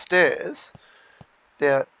back upstairs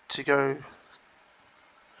now to go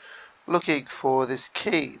looking for this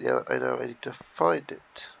key. Now that I know I need to find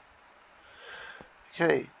it.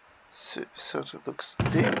 Okay, so it looks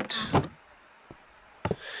neat.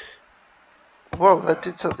 Whoa, that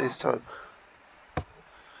did something this time.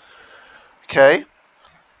 Okay.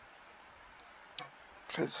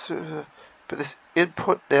 So, but this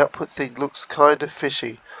input and output thing looks kind of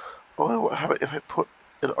fishy. I wonder what happens if I put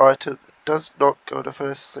an item that does not go into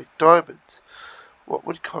furnaces like diamonds. What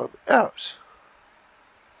would come out?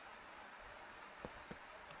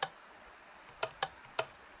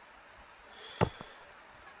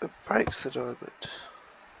 It breaks the diamond.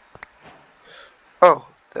 Oh,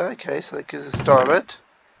 okay, so that gives us diamond.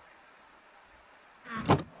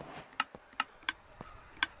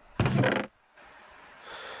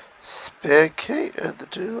 Spare key and the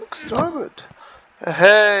deluxe diamond.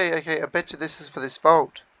 Hey, okay, I bet you this is for this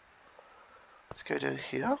vault. Let's go down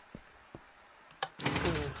here.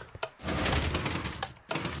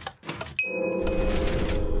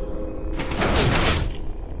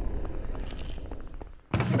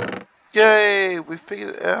 Yay, we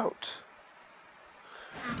figured it out.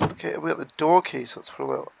 Okay, we got the door key, so let's put a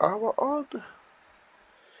little armor on.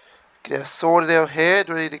 Get our sword in our hand,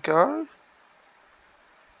 ready to go.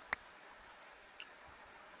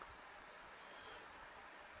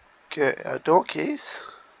 Get our door keys.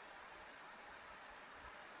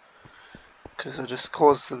 Because I just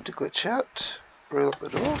caused them to glitch out. Relock the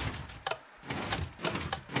door.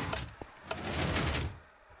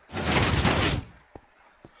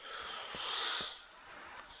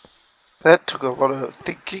 That took a lot of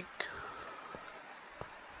thinking.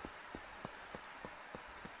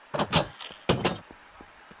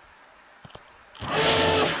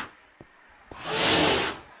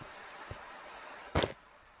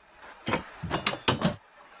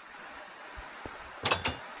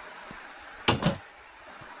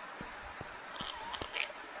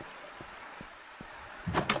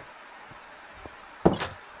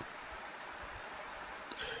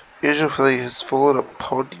 Usually has fallen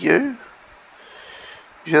upon you.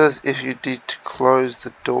 You realize if you need to close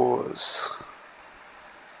the doors.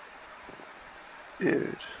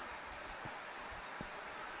 Dude.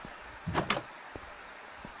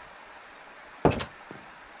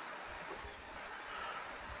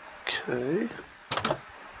 Okay.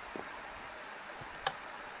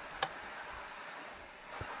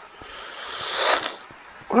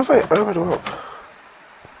 What if I open it up?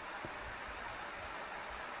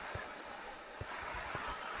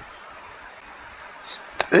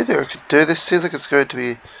 I don't think I could do this. Seems like it's going to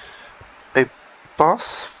be a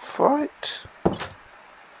boss fight.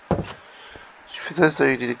 For those though,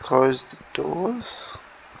 you need to close the doors.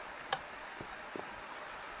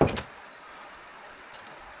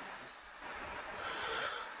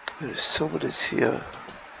 Someone is here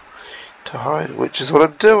to hide, which is what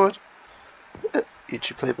I'm doing.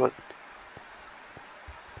 YouTube play button.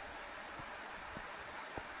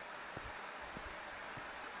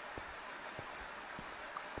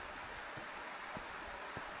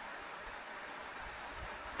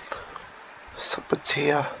 Someone's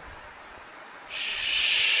here.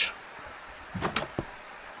 Shh.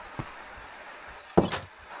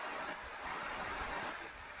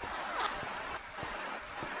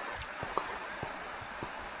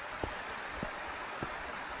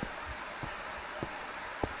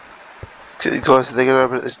 Let's get the guys, so they're gonna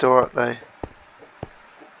open this door, aren't they?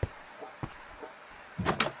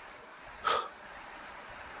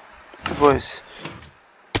 Boys,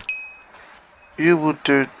 you will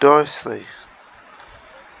do nicely.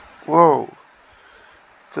 Whoa.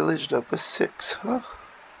 Village number 6, huh?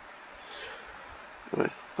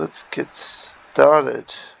 Right, let's get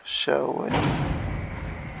started, shall we?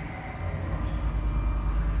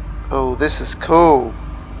 Oh, this is cool.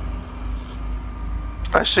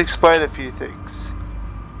 I should explain a few things.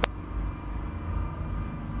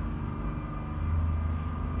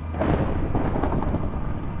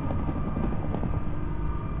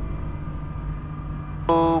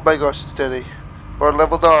 Oh my gosh, it's steady. We're on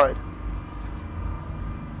level 9.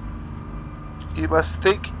 You must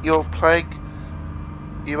think you're playing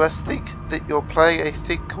You must think that you're playing a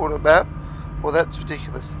thing called a map? Well, that's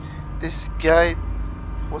ridiculous. This game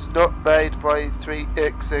was not made by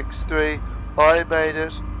 3xx3. I made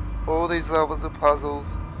it. All these levels and puzzles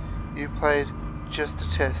you played just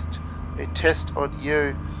a test. A test on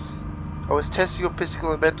you. I was testing your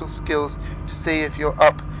physical and mental skills to see if you're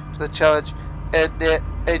up to the challenge,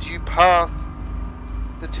 and you pass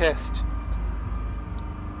the test.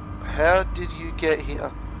 How did you get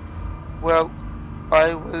here? Well,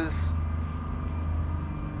 it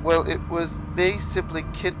was me simply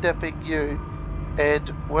kidnapping you, and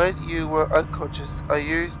when you were unconscious, I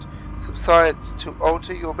used some science to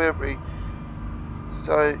alter your memory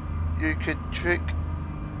so I could trick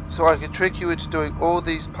you into doing all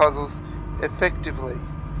these puzzles effectively.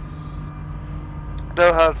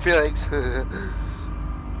 No hard feelings.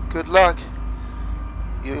 Good luck.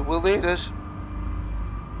 You will need it.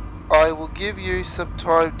 I will give you some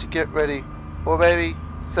time to get ready, or maybe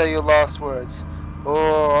say your last words.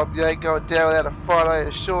 Oh, I ain't going down without a fight, I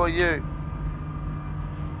assure you.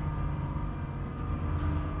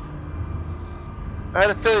 I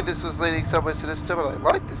had a feeling this was leading somewhere sinister, but I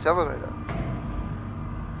like this elevator.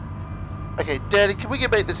 Okay, Daddy, can we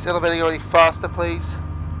make this elevator go any faster, please?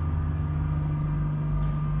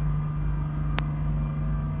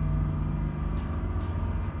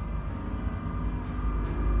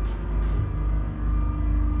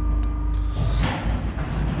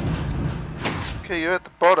 Okay, you're at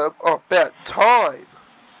the bottom. Oh, about time.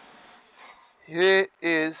 Here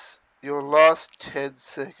is your last 10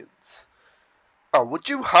 seconds. Oh, would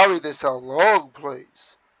you hurry this along,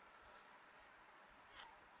 please?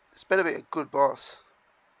 This better be a good boss.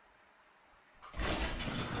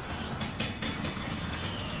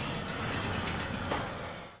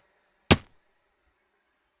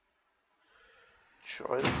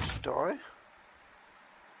 Try not to die.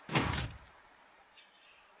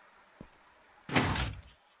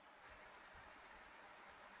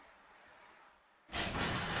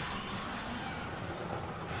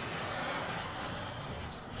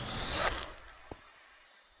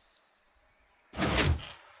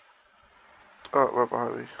 Oh, right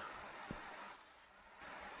behind me.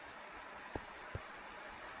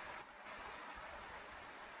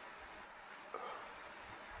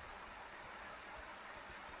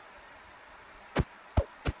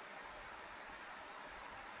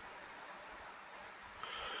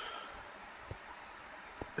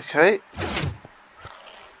 Okay.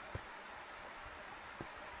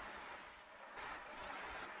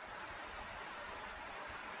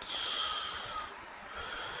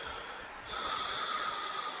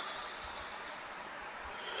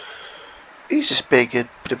 He's just being a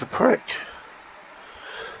bit of a prick.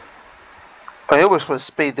 I almost want to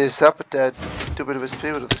speed this up and do a bit of a speed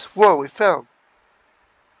of this. Whoa, we fell.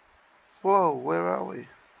 Whoa, where are we?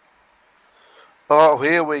 Oh,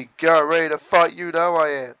 here we go. Ready to fight, you know I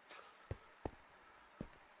am.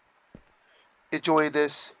 Enjoy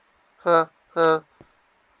this. Huh? Huh?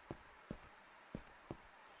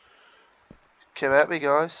 Come at me,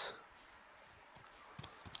 guys.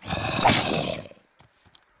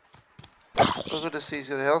 I'm going to see he's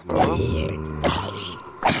got a health problem.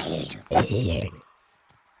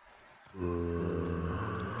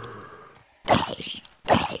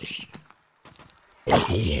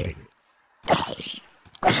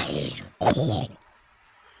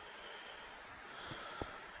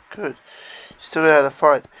 Good. Still know how to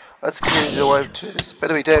fight. Let's continue the wave 2. This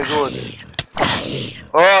better be damn good.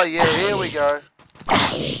 Oh yeah, here we go.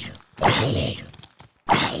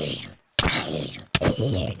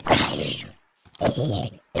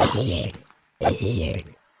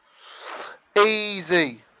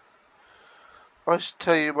 Easy. I should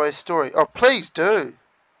tell you my story. Oh, please do.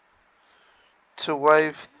 To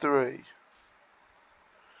wave 3.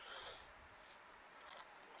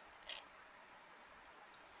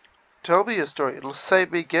 Tell me your story. It'll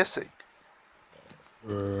save me guessing.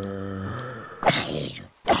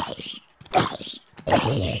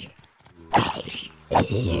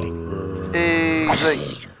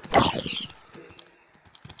 Easy.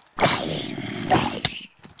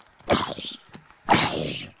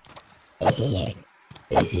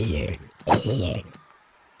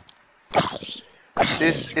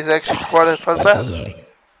 This is actually quite a fun map.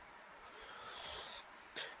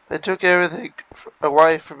 They took everything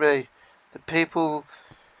away from me. The people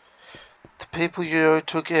you know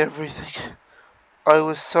took everything. I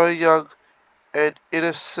was so young and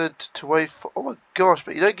innocent to wait for. Oh my gosh,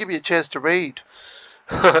 but you don't give me a chance to read.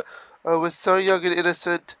 I was so young and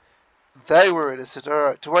innocent. They were innocent.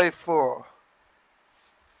 Alright, to wave 4.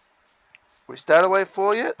 We started wave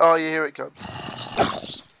 4 yet? Oh yeah, here it comes.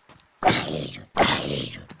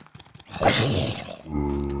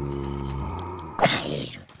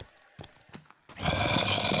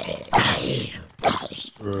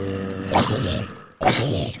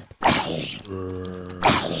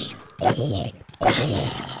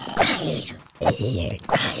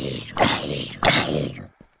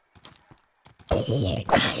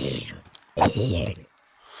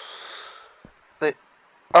 They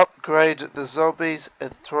upgrade the zombies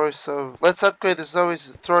and throw some. Let's upgrade the zombies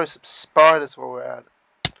and throw some spiders while we're at it.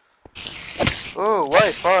 Oh,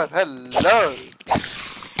 wave 5, hello!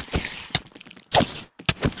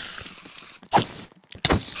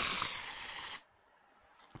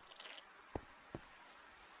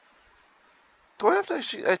 Do I have to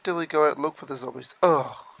actually actively go out and look for the zombies?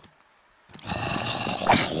 Oh.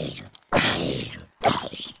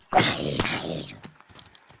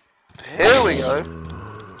 Here we go.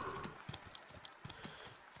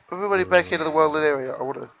 Everybody back into the wildland area. I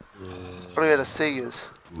want to be able to see yous.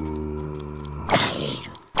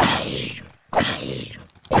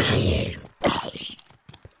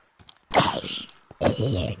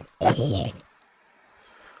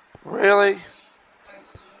 Really?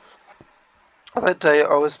 On that day,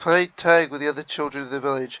 I was playing tag with the other children in the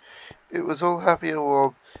village. It was all happy and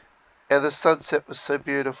warm, and the sunset was so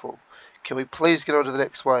beautiful. Can we please get on to the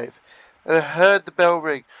next wave? And I heard the bell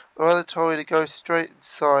ring. My mother told me to go straight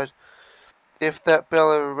inside if that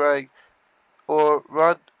bell ever rang, or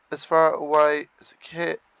run as far away as I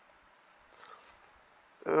can,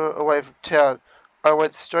 away from town. I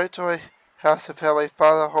went straight to my house and found my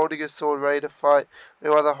father holding a sword ready to fight, and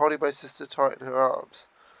my mother holding my sister tight in her arms.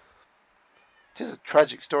 It is a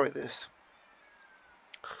tragic story, this.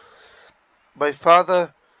 My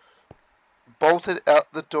father bolted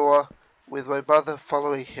out the door with my mother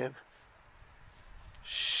following him.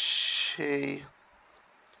 She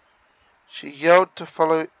yelled to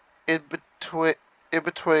follow in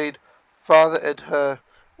between father and her.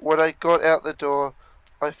 When I got out the door,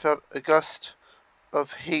 I felt a gust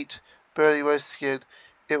of heat burning my skin.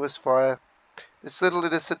 It was fire. This little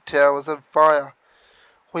innocent town was on fire.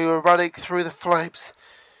 We were running through the flames,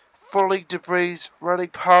 falling debris, running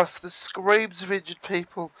past the screams of injured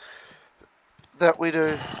people that we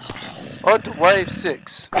knew. On to wave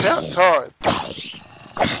 6. About time.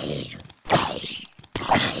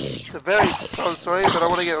 It's a very slow story, but I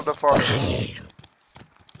want to get on the fire.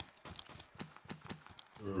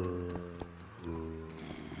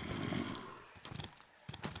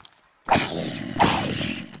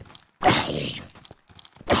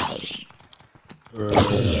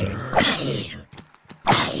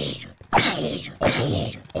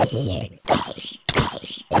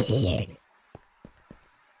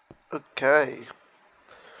 Okay.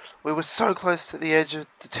 We were so close to the edge of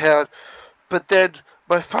the town, but then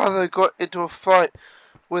my father got into a fight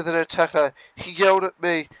with an attacker. He yelled at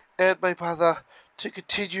me and my mother to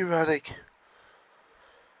continue running.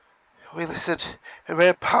 We listened and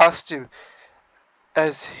ran past him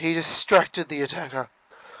as he distracted the attacker.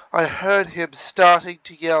 I heard him starting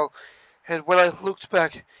to yell, and when I looked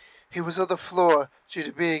back, he was on the floor due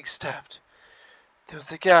to being stabbed. There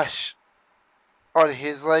was a gash on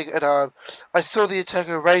his leg and arm. I saw the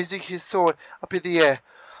attacker raising his sword up in the air.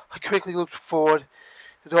 I quickly looked forward,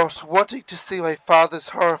 not wanting to see my father's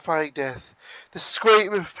horrifying death. The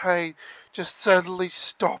scream of pain just suddenly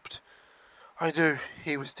stopped. I knew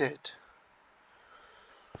he was dead.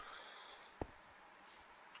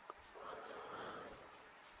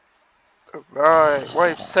 Alright,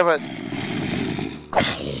 wave 7.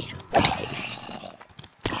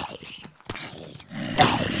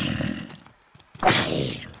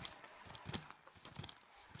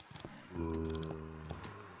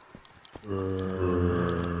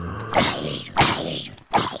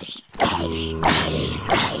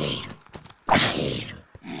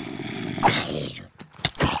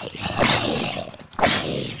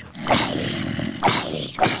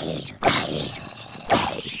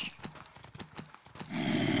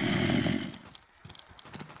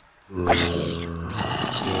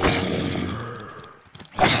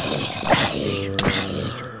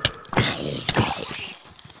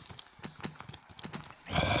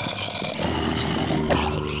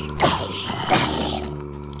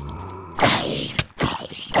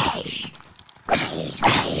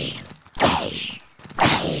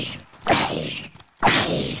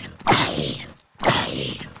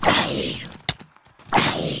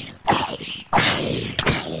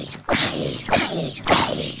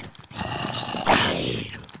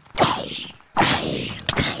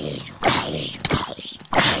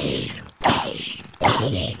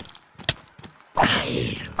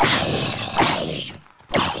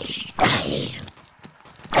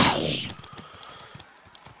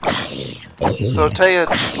 So I've taken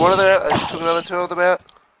one of them out, I took another two of them out.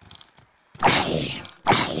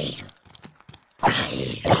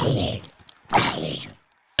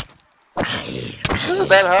 This isn't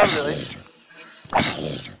that hard, really.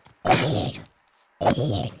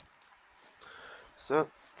 So,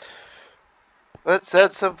 let's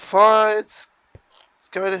add some fire. It's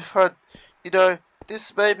going to be fun. You know,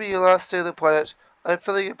 this may be your last day on the planet. I'm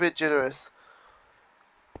feeling a bit generous.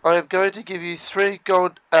 I am going to give you 3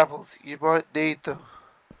 gold apples. You might need them.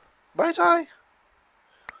 Might I?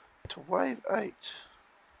 To wave 8.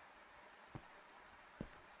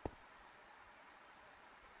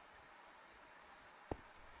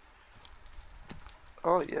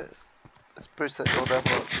 Oh yeah. Let's boost that gold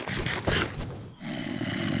apple up.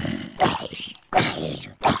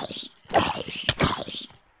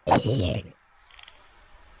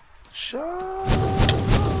 Charge!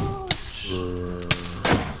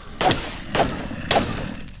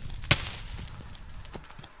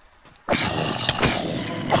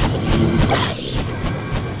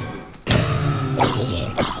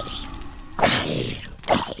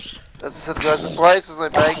 As I said, guys, the blaze is my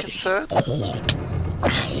main concern.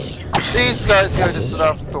 These guys go just an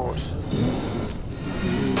afterthought.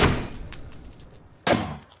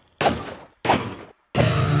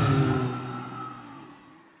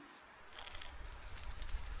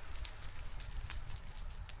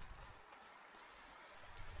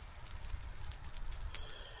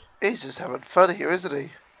 He's just having fun here, isn't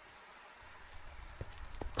he?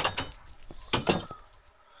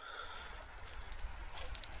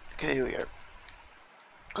 Okay, here we go.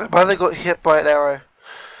 My mother got hit by an arrow,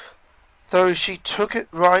 though she took it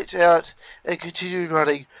right out and continued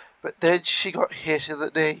running, but then she got hit in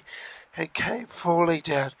the knee and came falling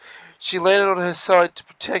down. She landed on her side to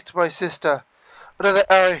protect my sister. Another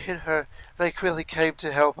arrow hit her and I quickly came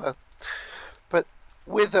to help her. But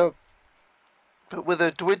with a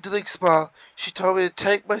dwindling smile, she told me to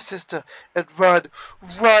take my sister and run,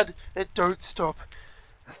 and don't stop.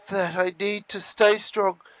 That I need to stay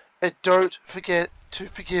strong and don't forget to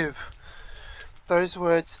forgive. Those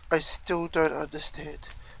words I still don't understand.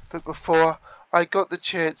 But before I got the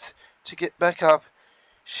chance to get back up,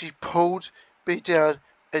 she pulled me down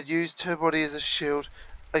and used her body as a shield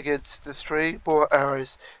against the 3 more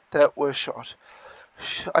arrows that were shot.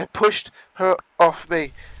 I pushed her off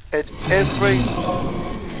me, and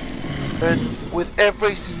with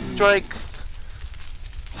every strength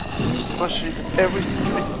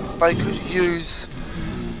I could use,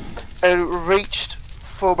 and reached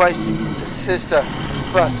for my sister,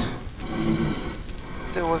 but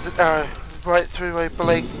there was an arrow right through the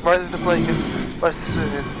blanket my sister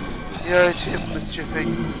had. The arrow tip was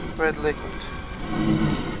dripping red liquid.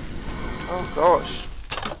 Oh gosh.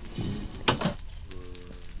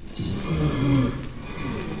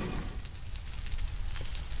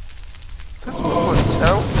 That's more to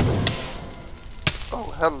tell. Oh,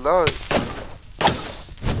 hello.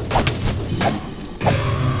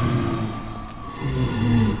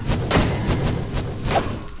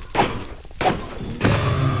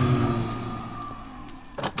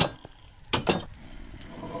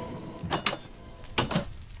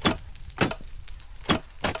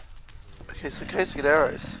 Okay, so in case you get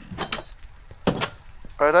arrows.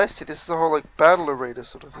 Alright, I see. This is a whole like battle arena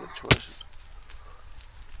sort of situation.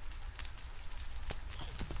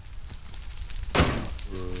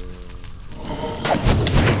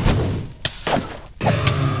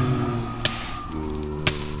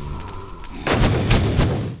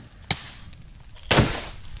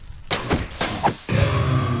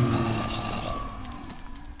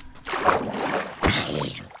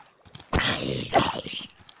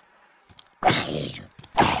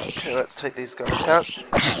 Okay, let's take these guys out.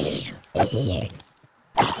 Okay.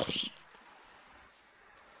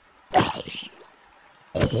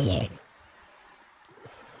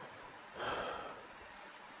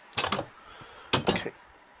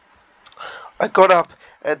 I got up,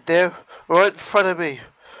 and there, right in front of me,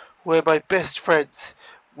 were my best friends,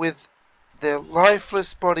 with their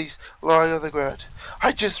lifeless bodies lying on the ground.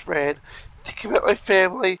 I just ran, thinking about my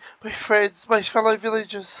family, my friends, my fellow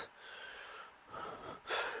villagers.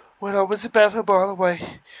 When I was about a mile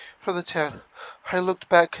away from the town, I looked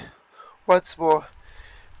back once more.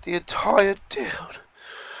 The entire town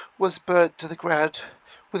was burnt to the ground,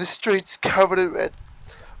 with the streets covered in red.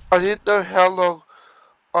 I didn't know how long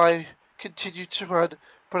I continued to run,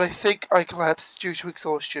 but I think I collapsed due to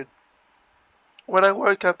exhaustion. When I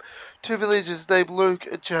woke up, 2 villagers named Luke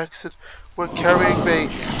and Jackson were carrying me.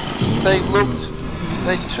 They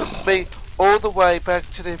took me all the way back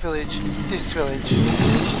to their village, this village.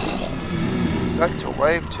 Back to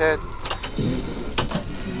wave 10.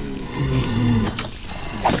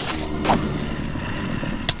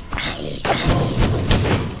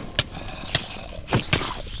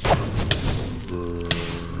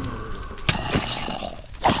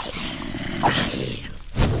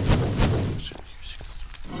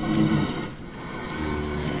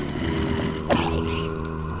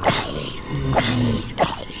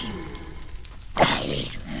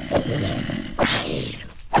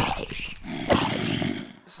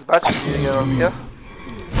 This is much easier to get on here.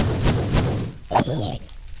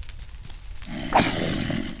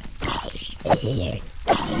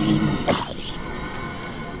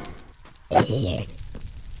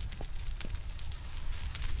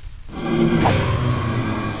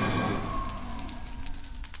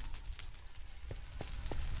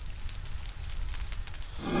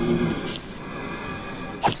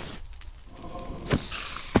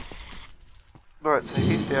 Right, so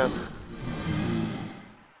he's down.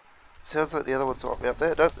 Sounds like the other ones might be up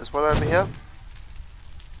there. Nope, there's one over here.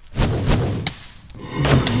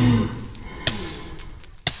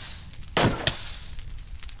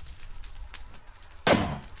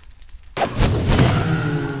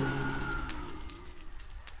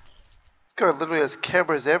 This guy literally has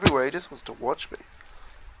cameras everywhere. He just wants to watch me.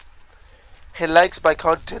 He likes my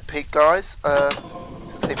content, guys.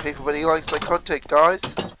 To say people, but he likes my content, guys.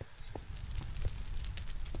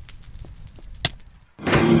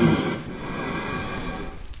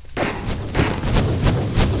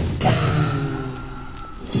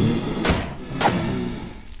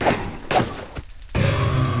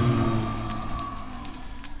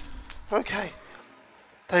 Okay.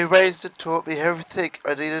 They raised and taught me everything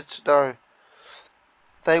I needed to know.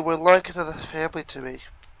 They were like another family to me.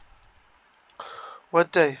 One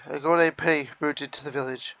day, a girl named Penny moved into the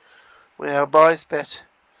village. When our minds met,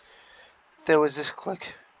 there was this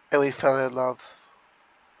click, and we fell in love.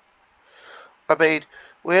 I mean,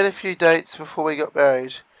 we had a few dates before we got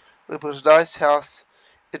married. We built a nice house,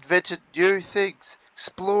 invented new things,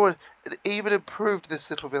 explored, and even improved this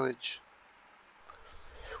little village.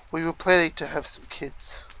 We were planning to have some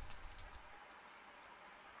kids.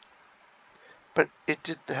 But it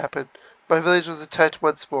didn't happen. My village was attacked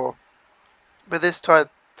once more. But this time,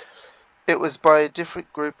 it was by a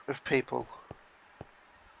different group of people.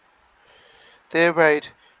 Their raid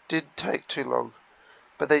didn't take too long,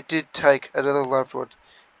 but they did take another loved one.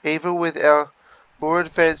 Even with our more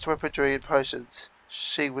advanced weaponry and potions,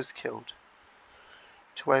 she was killed.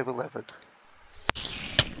 To wave 11.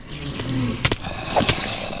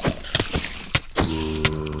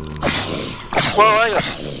 Well, I got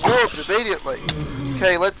swarmed immediately.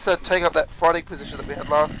 Okay, let's take up that fighting position that we had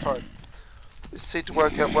last time. This seemed to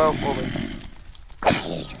work out well for me.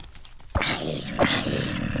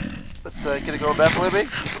 Let's get a gold apple in me.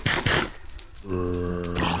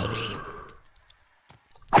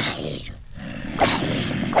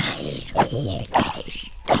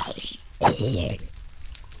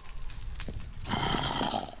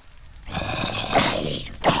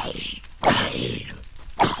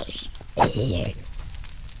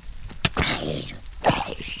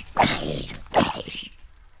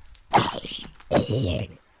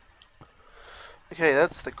 Okay,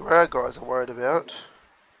 that's the ground guys I'm worried about.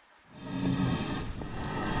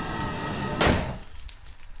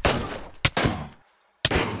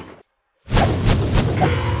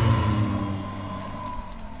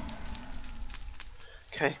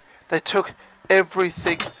 Okay, they took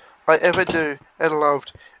everything I ever knew and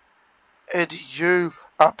loved, and you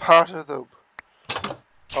are part of them.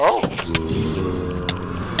 Oh!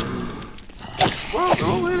 Wow, they're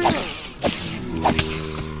all in here.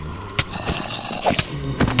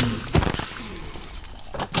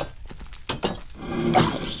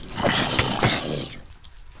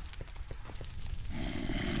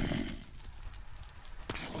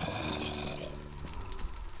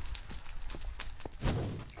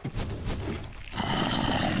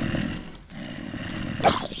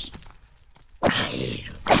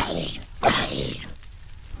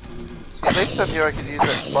 See, next time here I can use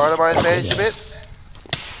that fire to my advantage a bit.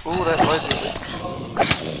 Ooh, that noise is it.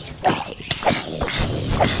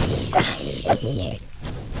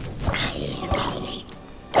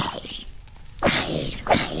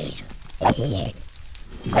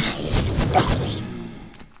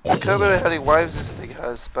 I can't remember how many waves this thing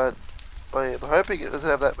has, but I am hoping it doesn't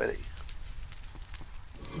have that many.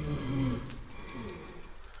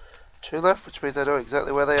 2 left, which means I know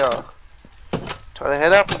exactly where they are. Trying to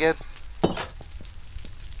head up again.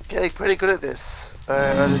 Getting pretty good at this.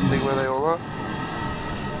 I just think where they all are.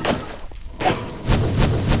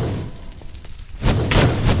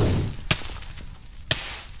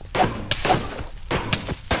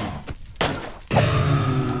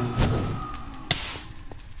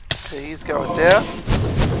 Okay, he's going down.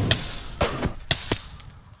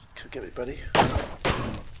 Come get me, buddy.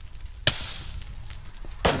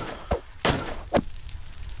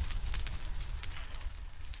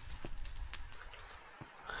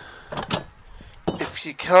 If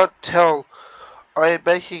you can't tell, I am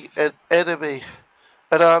making an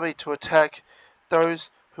army to attack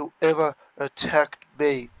those who ever attacked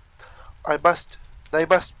me. They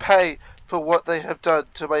must pay for what they have done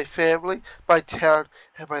to my family, my town,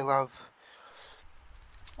 and my love.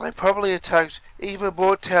 I probably attacked even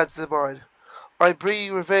more towns than mine. I'm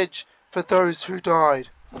bringing revenge for those who died.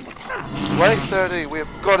 Wait 30, we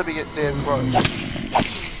have got to be getting damn close.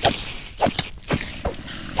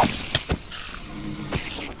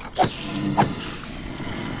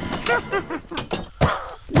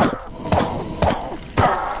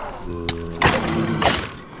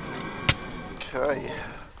 Okay.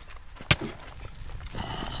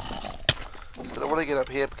 So I want to get up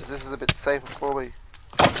here because this is a bit safer for me.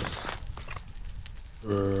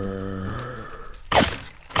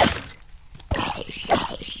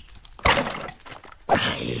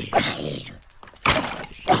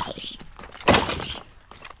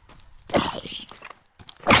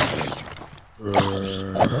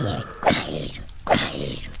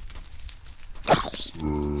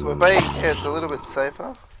 So my main head's a little bit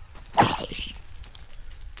safer.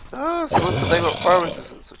 Oh, so listen, they got fire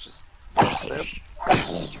resistance, which is nice for them.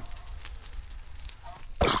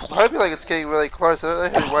 I'm hoping like it's getting really close. I don't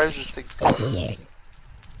know how many waves this thing's got.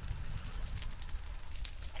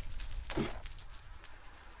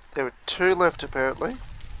 There are 2 left apparently.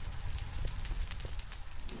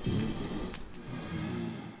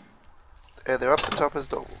 And they're up the top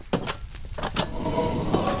as normal.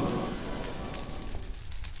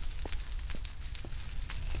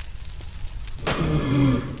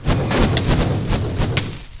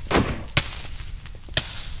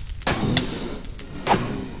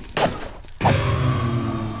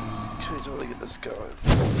 Okay, so I get this going.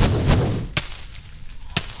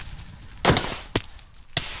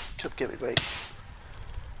 Come get me, mate.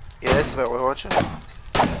 Yeah, that's about what I want you.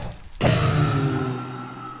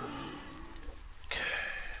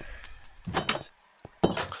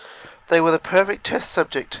 They were the perfect test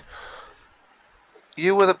subject.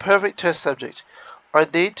 You were the perfect test subject. I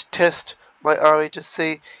need to test my army to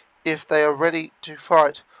see if they are ready to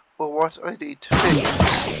fight or what I need to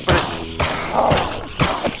fix. But it's hard.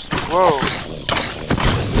 Whoa.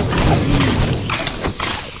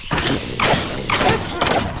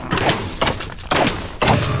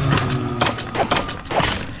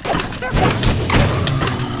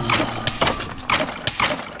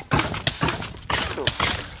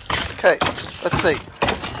 Okay, let's see.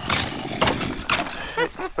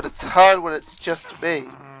 But it's hard when it's just me.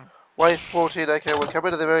 Wave 14, okay, we're coming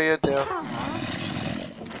to the very end now.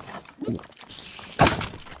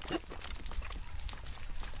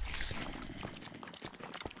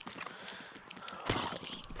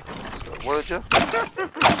 So, what did you?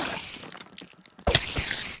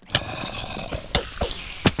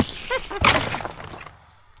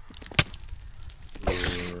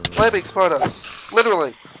 Flaming spider,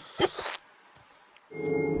 literally.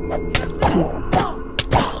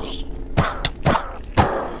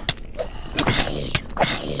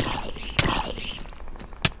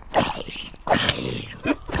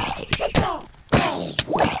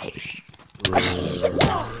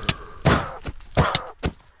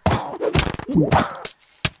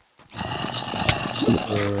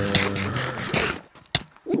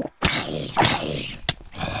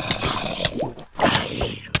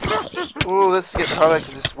 Oh, this is getting harder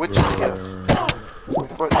because this witch is here.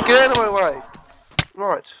 Right, get out of my way!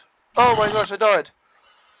 Right. Oh my gosh, I died!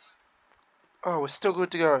 Oh, we're still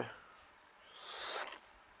good to go.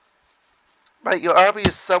 Mate, your army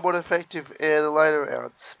is somewhat effective in the later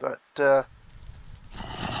rounds, but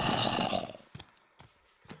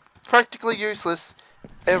practically useless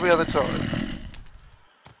every other time.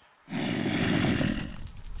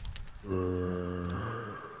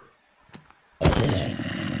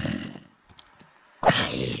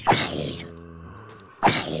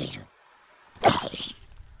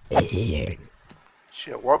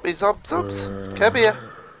 You want me, Zomps? Come here.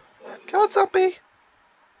 Come on, Zombie.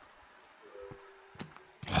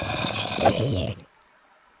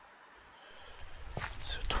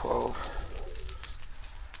 So 12.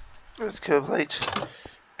 It's complete.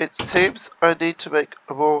 It seems I need to make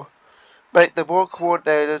them more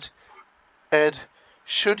coordinated and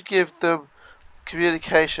should give them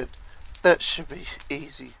communication. That should be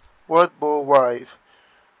easy. One more wave.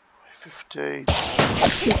 15.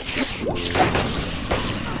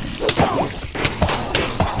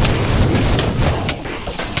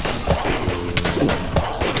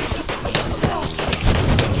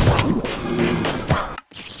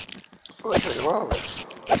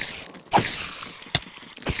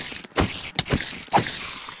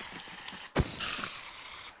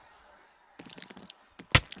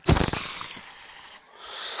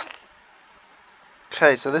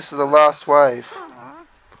 Okay, so this is the last wave.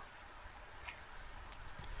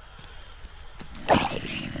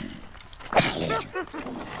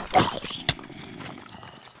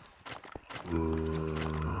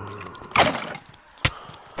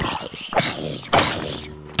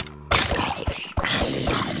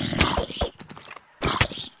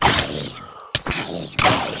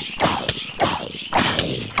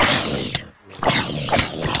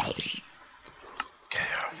 Okay,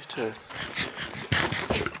 you turn.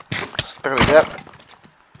 Look at that.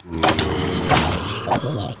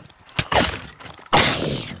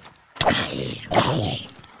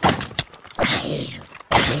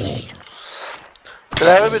 But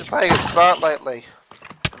I haven't been playing it smart lately.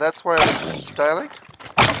 That's why I'm failing.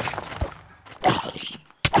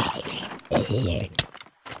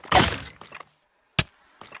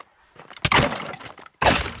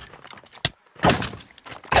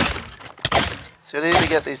 So I need to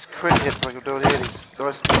get these crit hits like I'm doing here, these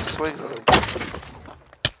nice big swings on them.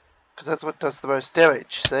 Because that's what does the most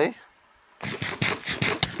damage, see?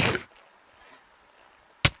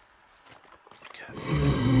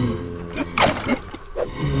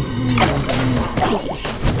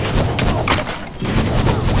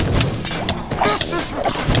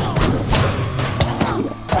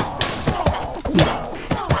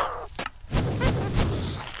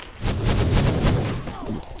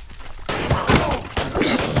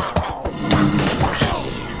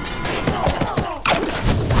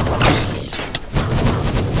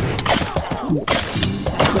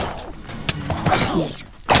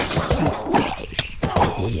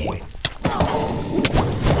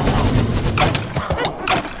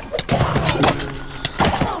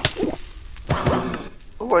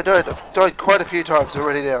 Oh, I died. I've died quite a few times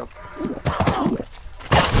already now.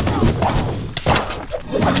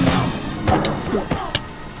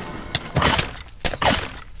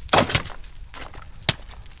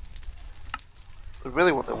 I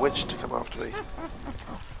really want the witch to come after me.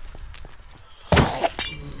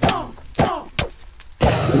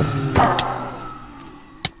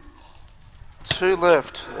 Two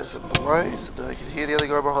left. There's a blaze, and I can hear the other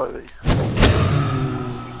guy behind me.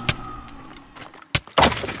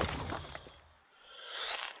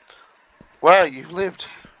 Wow, you've lived.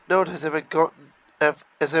 No one has ever got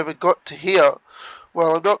to here.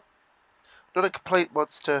 Well, I'm not a complete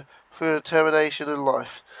monster through determination in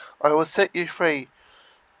life. I will set you free.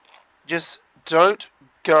 Just don't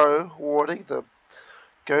go warning them.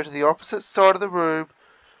 Go to the opposite side of the room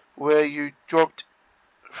where you dropped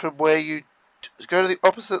from where you go to the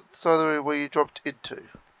opposite side of the room where you dropped into.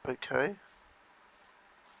 Okay.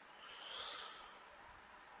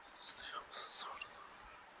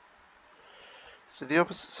 To the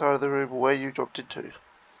opposite side of the room where you dropped into.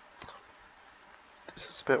 This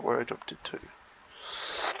is about where I dropped into.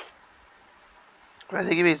 I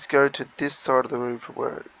think it means go to this side of the room from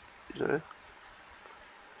where, you know.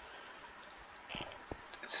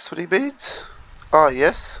 Is this what he means? Ah,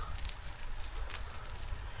 yes.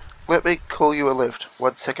 Let me call you a lift.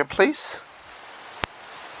 1 second, please.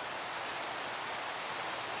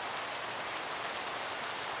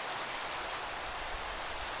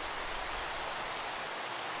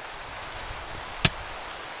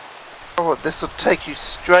 Oh, this will take you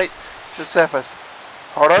straight to the surface.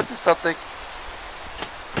 Hold on to something.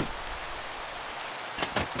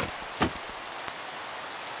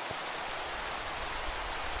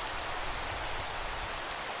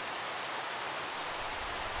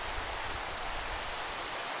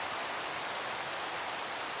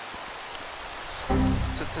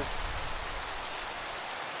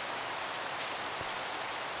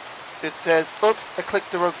 It says, oops, I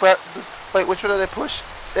clicked the wrong button. Wait, which one did I push?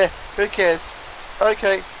 There, who cares?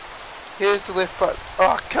 Okay, here's the lift button.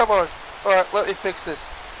 Oh, come on. Alright, let me fix this.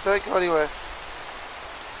 Don't go anywhere.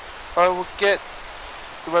 I will get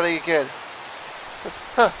running again.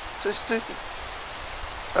 Huh, so stupid.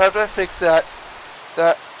 After I fix that,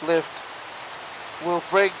 that lift will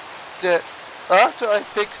bring death. After I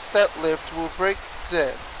fix that lift, will bring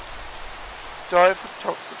death. Die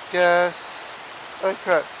from toxic gas. Oh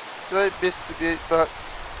crap. Did I miss the mute button?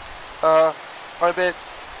 I meant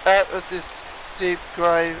out of this deep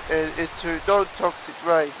grave and into non-toxic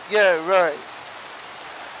rain. Yeah, right.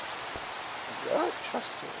 I don't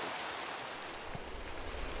trust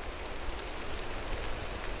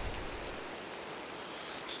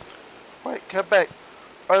her. Wait, come back.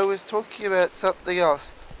 I was talking about something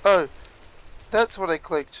else. Oh, that's what I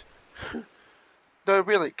clicked. No,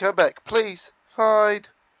 really, come back, please. Fine.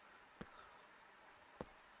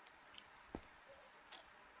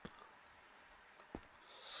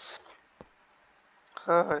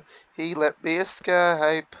 He let me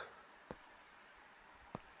escape.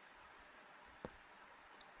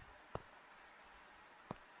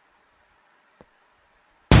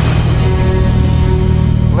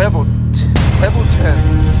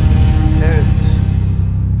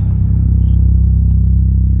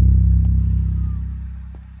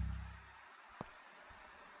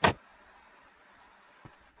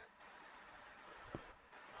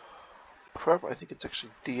 crap, I think it's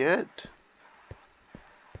actually the end.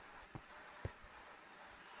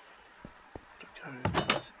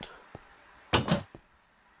 Okay.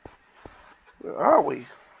 Where are we?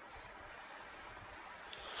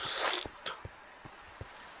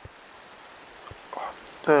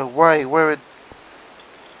 No way, we're in...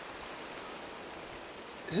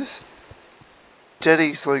 Is this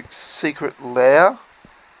Daddy's, like, secret lair?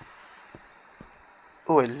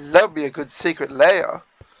 Oh, I love me a good secret lair.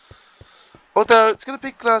 Although, it's got a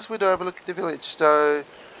big glass window overlooking the village, so...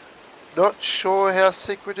 Not sure how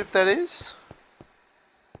secretive that is.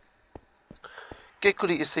 Get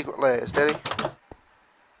good at your secret lairs, Daddy.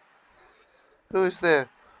 Who is there?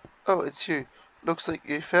 Oh, it's you. Looks like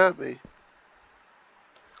you found me.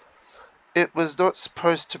 It was not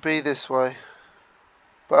supposed to be this way.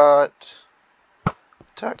 But...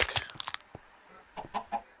 Tuck.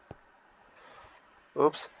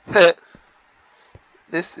 Oops.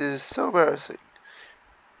 This is so embarrassing.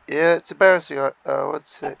 Yeah, it's embarrassing. One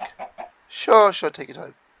sec. Sure, take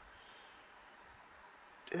your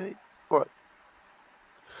time. What?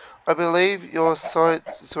 I believe your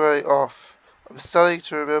science is very off. I'm starting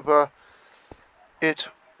to remember it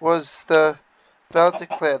was the Fountain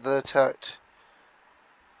clan that attacked.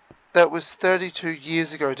 That was 32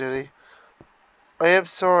 years ago, Daddy. I am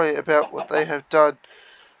sorry about what they have done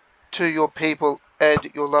to your people and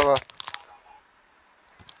your lover.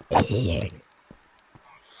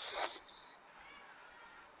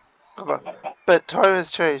 Come on. But time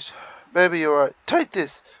has changed. Maybe you're right. Take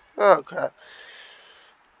this. Oh, crap.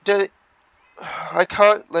 Daddy, I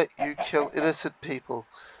can't let you kill innocent people.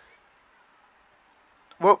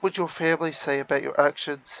 What would your family say about your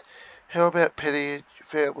actions? How about Penny and your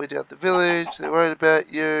family down the village? They're worried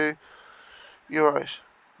about you. You're right.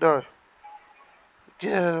 No.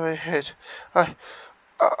 Get out of my head.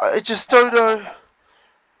 I just don't know.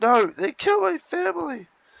 No, they killed my family.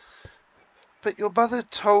 But your mother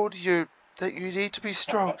told you that you need to be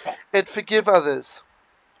strong and forgive others.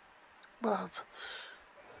 Mom.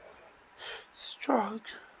 Strong.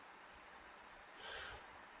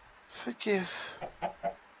 Forgive.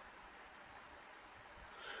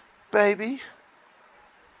 Baby.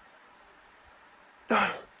 No.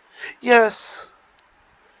 Yes.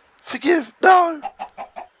 Forgive. No.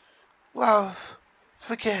 Love.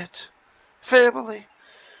 Forget. Family.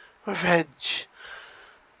 Revenge.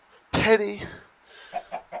 Penny.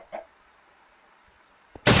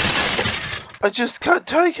 I just can't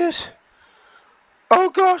take it. Oh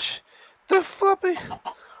gosh. The flipping.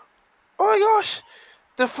 Oh my gosh.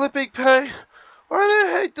 The flipping pain. Why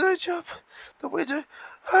the heck did I jump the window?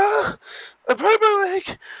 Ah, I broke my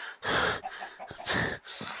leg.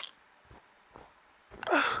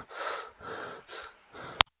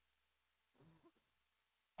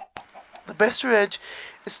 The best revenge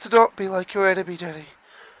is to not be like your enemy, Daddy.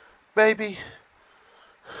 Maybe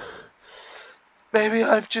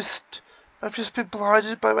I've just been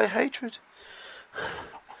blinded by my hatred.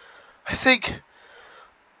 I think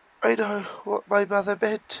I know what my mother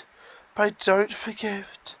meant by don't forgive,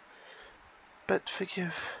 but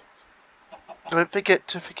forgive. Don't forget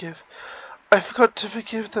to forgive. I forgot to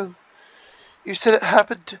forgive them. You said it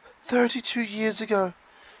happened 32 years ago,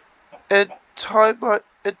 and time might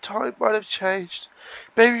have changed.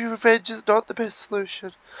 Maybe revenge is not the best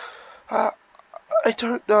solution. I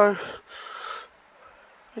don't know.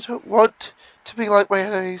 I don't want to be like my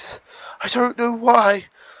enemies. I don't know why,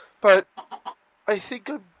 but I think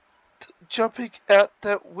I'm jumping out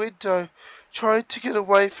that window, trying to get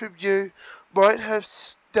away from you, might have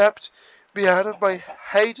snapped me out of my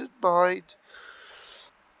hated mind.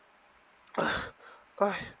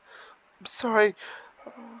 I'm sorry.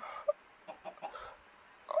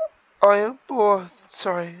 I am more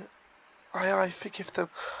sorry. I forgive them.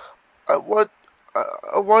 I want,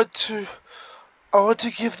 I want to,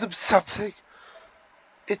 give them something.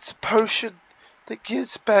 It's a potion that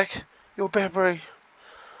gives back your memory.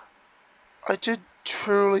 I did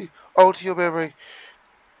truly alter your memory,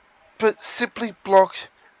 but simply blocked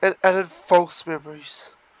and added false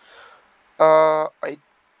memories. I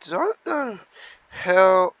don't know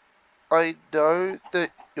how I know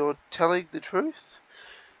that you're telling the truth.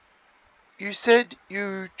 You said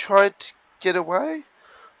you tried to get away?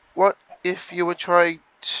 What if you were trying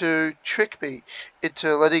to trick me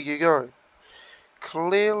into letting you go?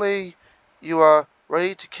 Clearly, you are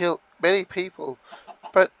ready to kill many people,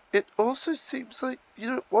 but it also seems like you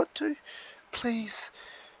don't want to. Please,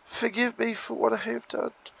 forgive me for what I have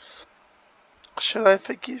done. Should I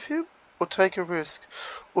forgive him or take a risk?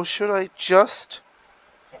 Or should I just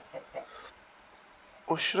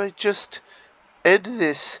end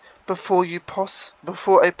this, before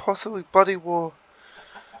a possible bloody war.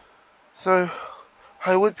 So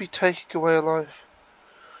I would be taking away a life.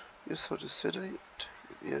 Yes, I'll just sit in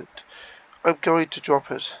the end. I'm going to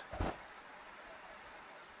drop it.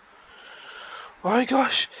 Oh my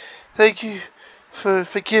gosh, thank you for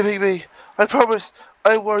forgiving me. I promise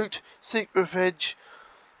I won't seek revenge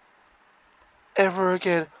ever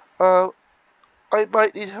again. I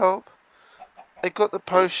might need help. I got the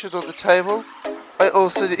potion on the table. I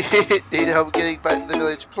also need help getting back to the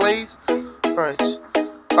village, please. Alright,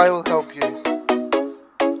 I will help you.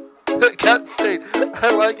 Cutscene. I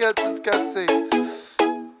like this cutscene.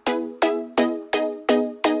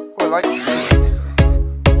 Oh, I like it.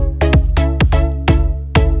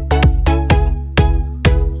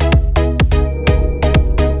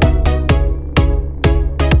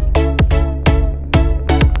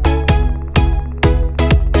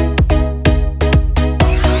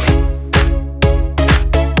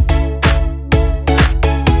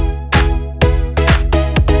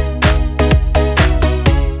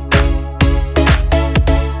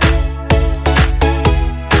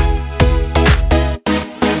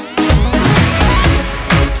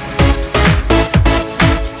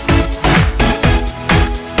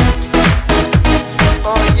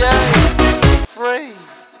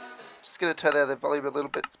 Gonna turn down the volume a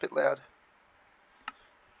little bit, it's a bit loud.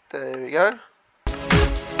 There we go.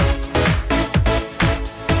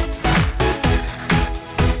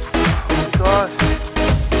 Oh god.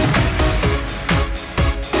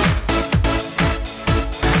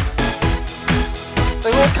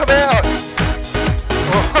 They won't come out!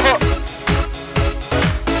 Oh.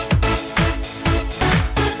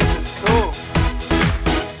 This is cool.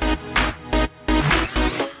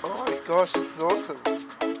 Oh my gosh, this is awesome.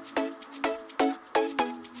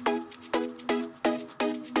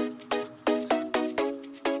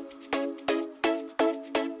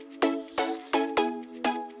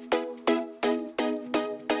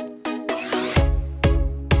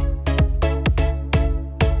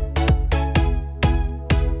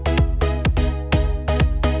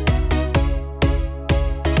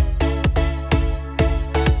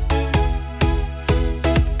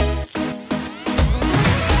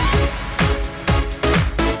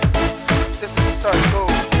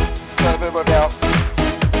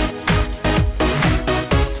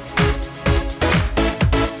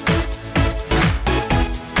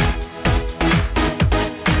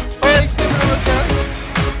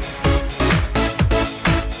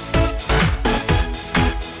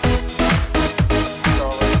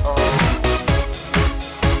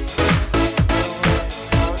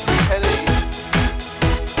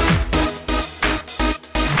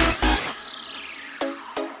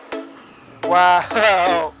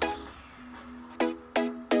 Wow!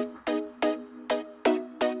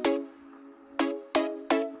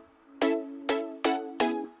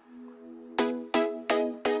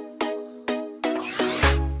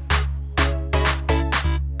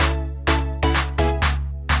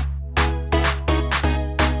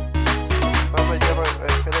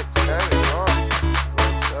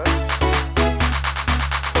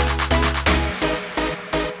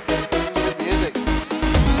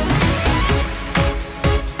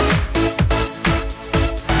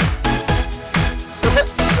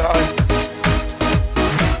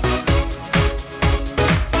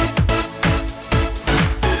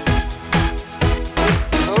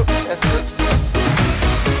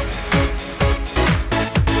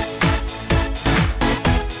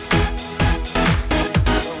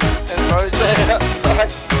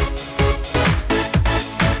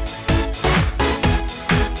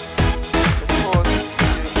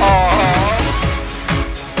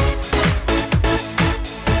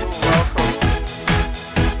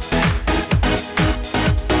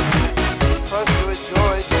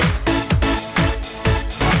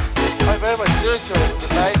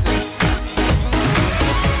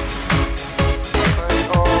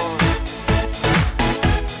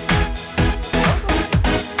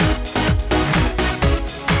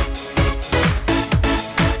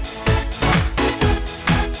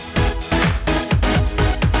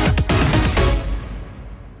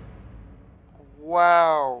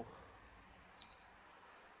 Wow.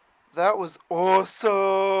 That was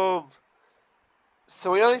awesome.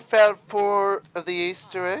 So we only found 4 of the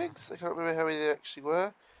Easter eggs. I can't remember how many there actually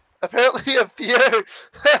were. Apparently a few.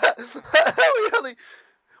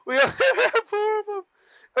 we only found 4 of them.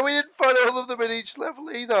 And we didn't find all of them in each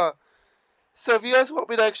level either. So if you guys want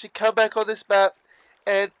me to actually come back on this map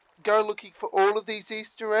and go looking for all of these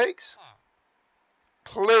Easter eggs,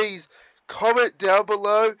 please comment down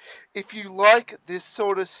below if you like this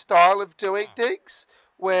sort of style of doing things,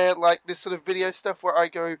 where like this sort of video stuff where I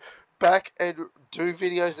go back and do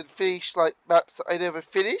videos and finish like maps that I never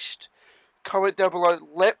finished, comment down below.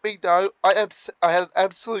 Let me know. I had an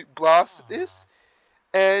absolute blast at this,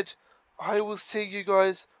 and I will see you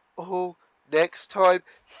guys all next time.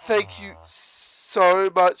 Thank you so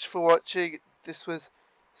much for watching. This was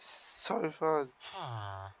so fun.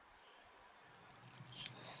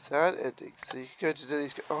 Sad ending. So you can go to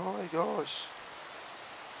Denny's. Oh my gosh.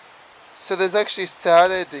 So there's actually a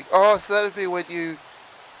sad ending. Oh, so that'd be when you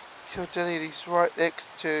kill Denny and he's right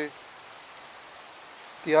next to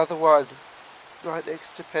the other one. Right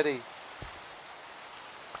next to Penny.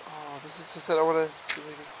 Oh, this is so sad. I want to see if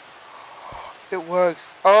we can... It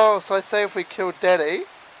works. Oh, so I say if we kill Denny,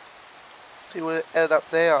 he would have ended up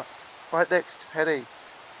there. Right next to Penny.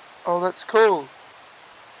 Oh, that's cool.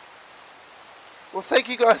 Well, thank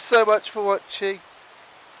you guys so much for watching.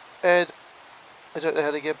 And I don't know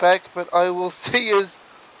how to get back, but I will see you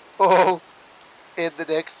all in the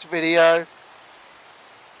next video.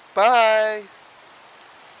 Bye.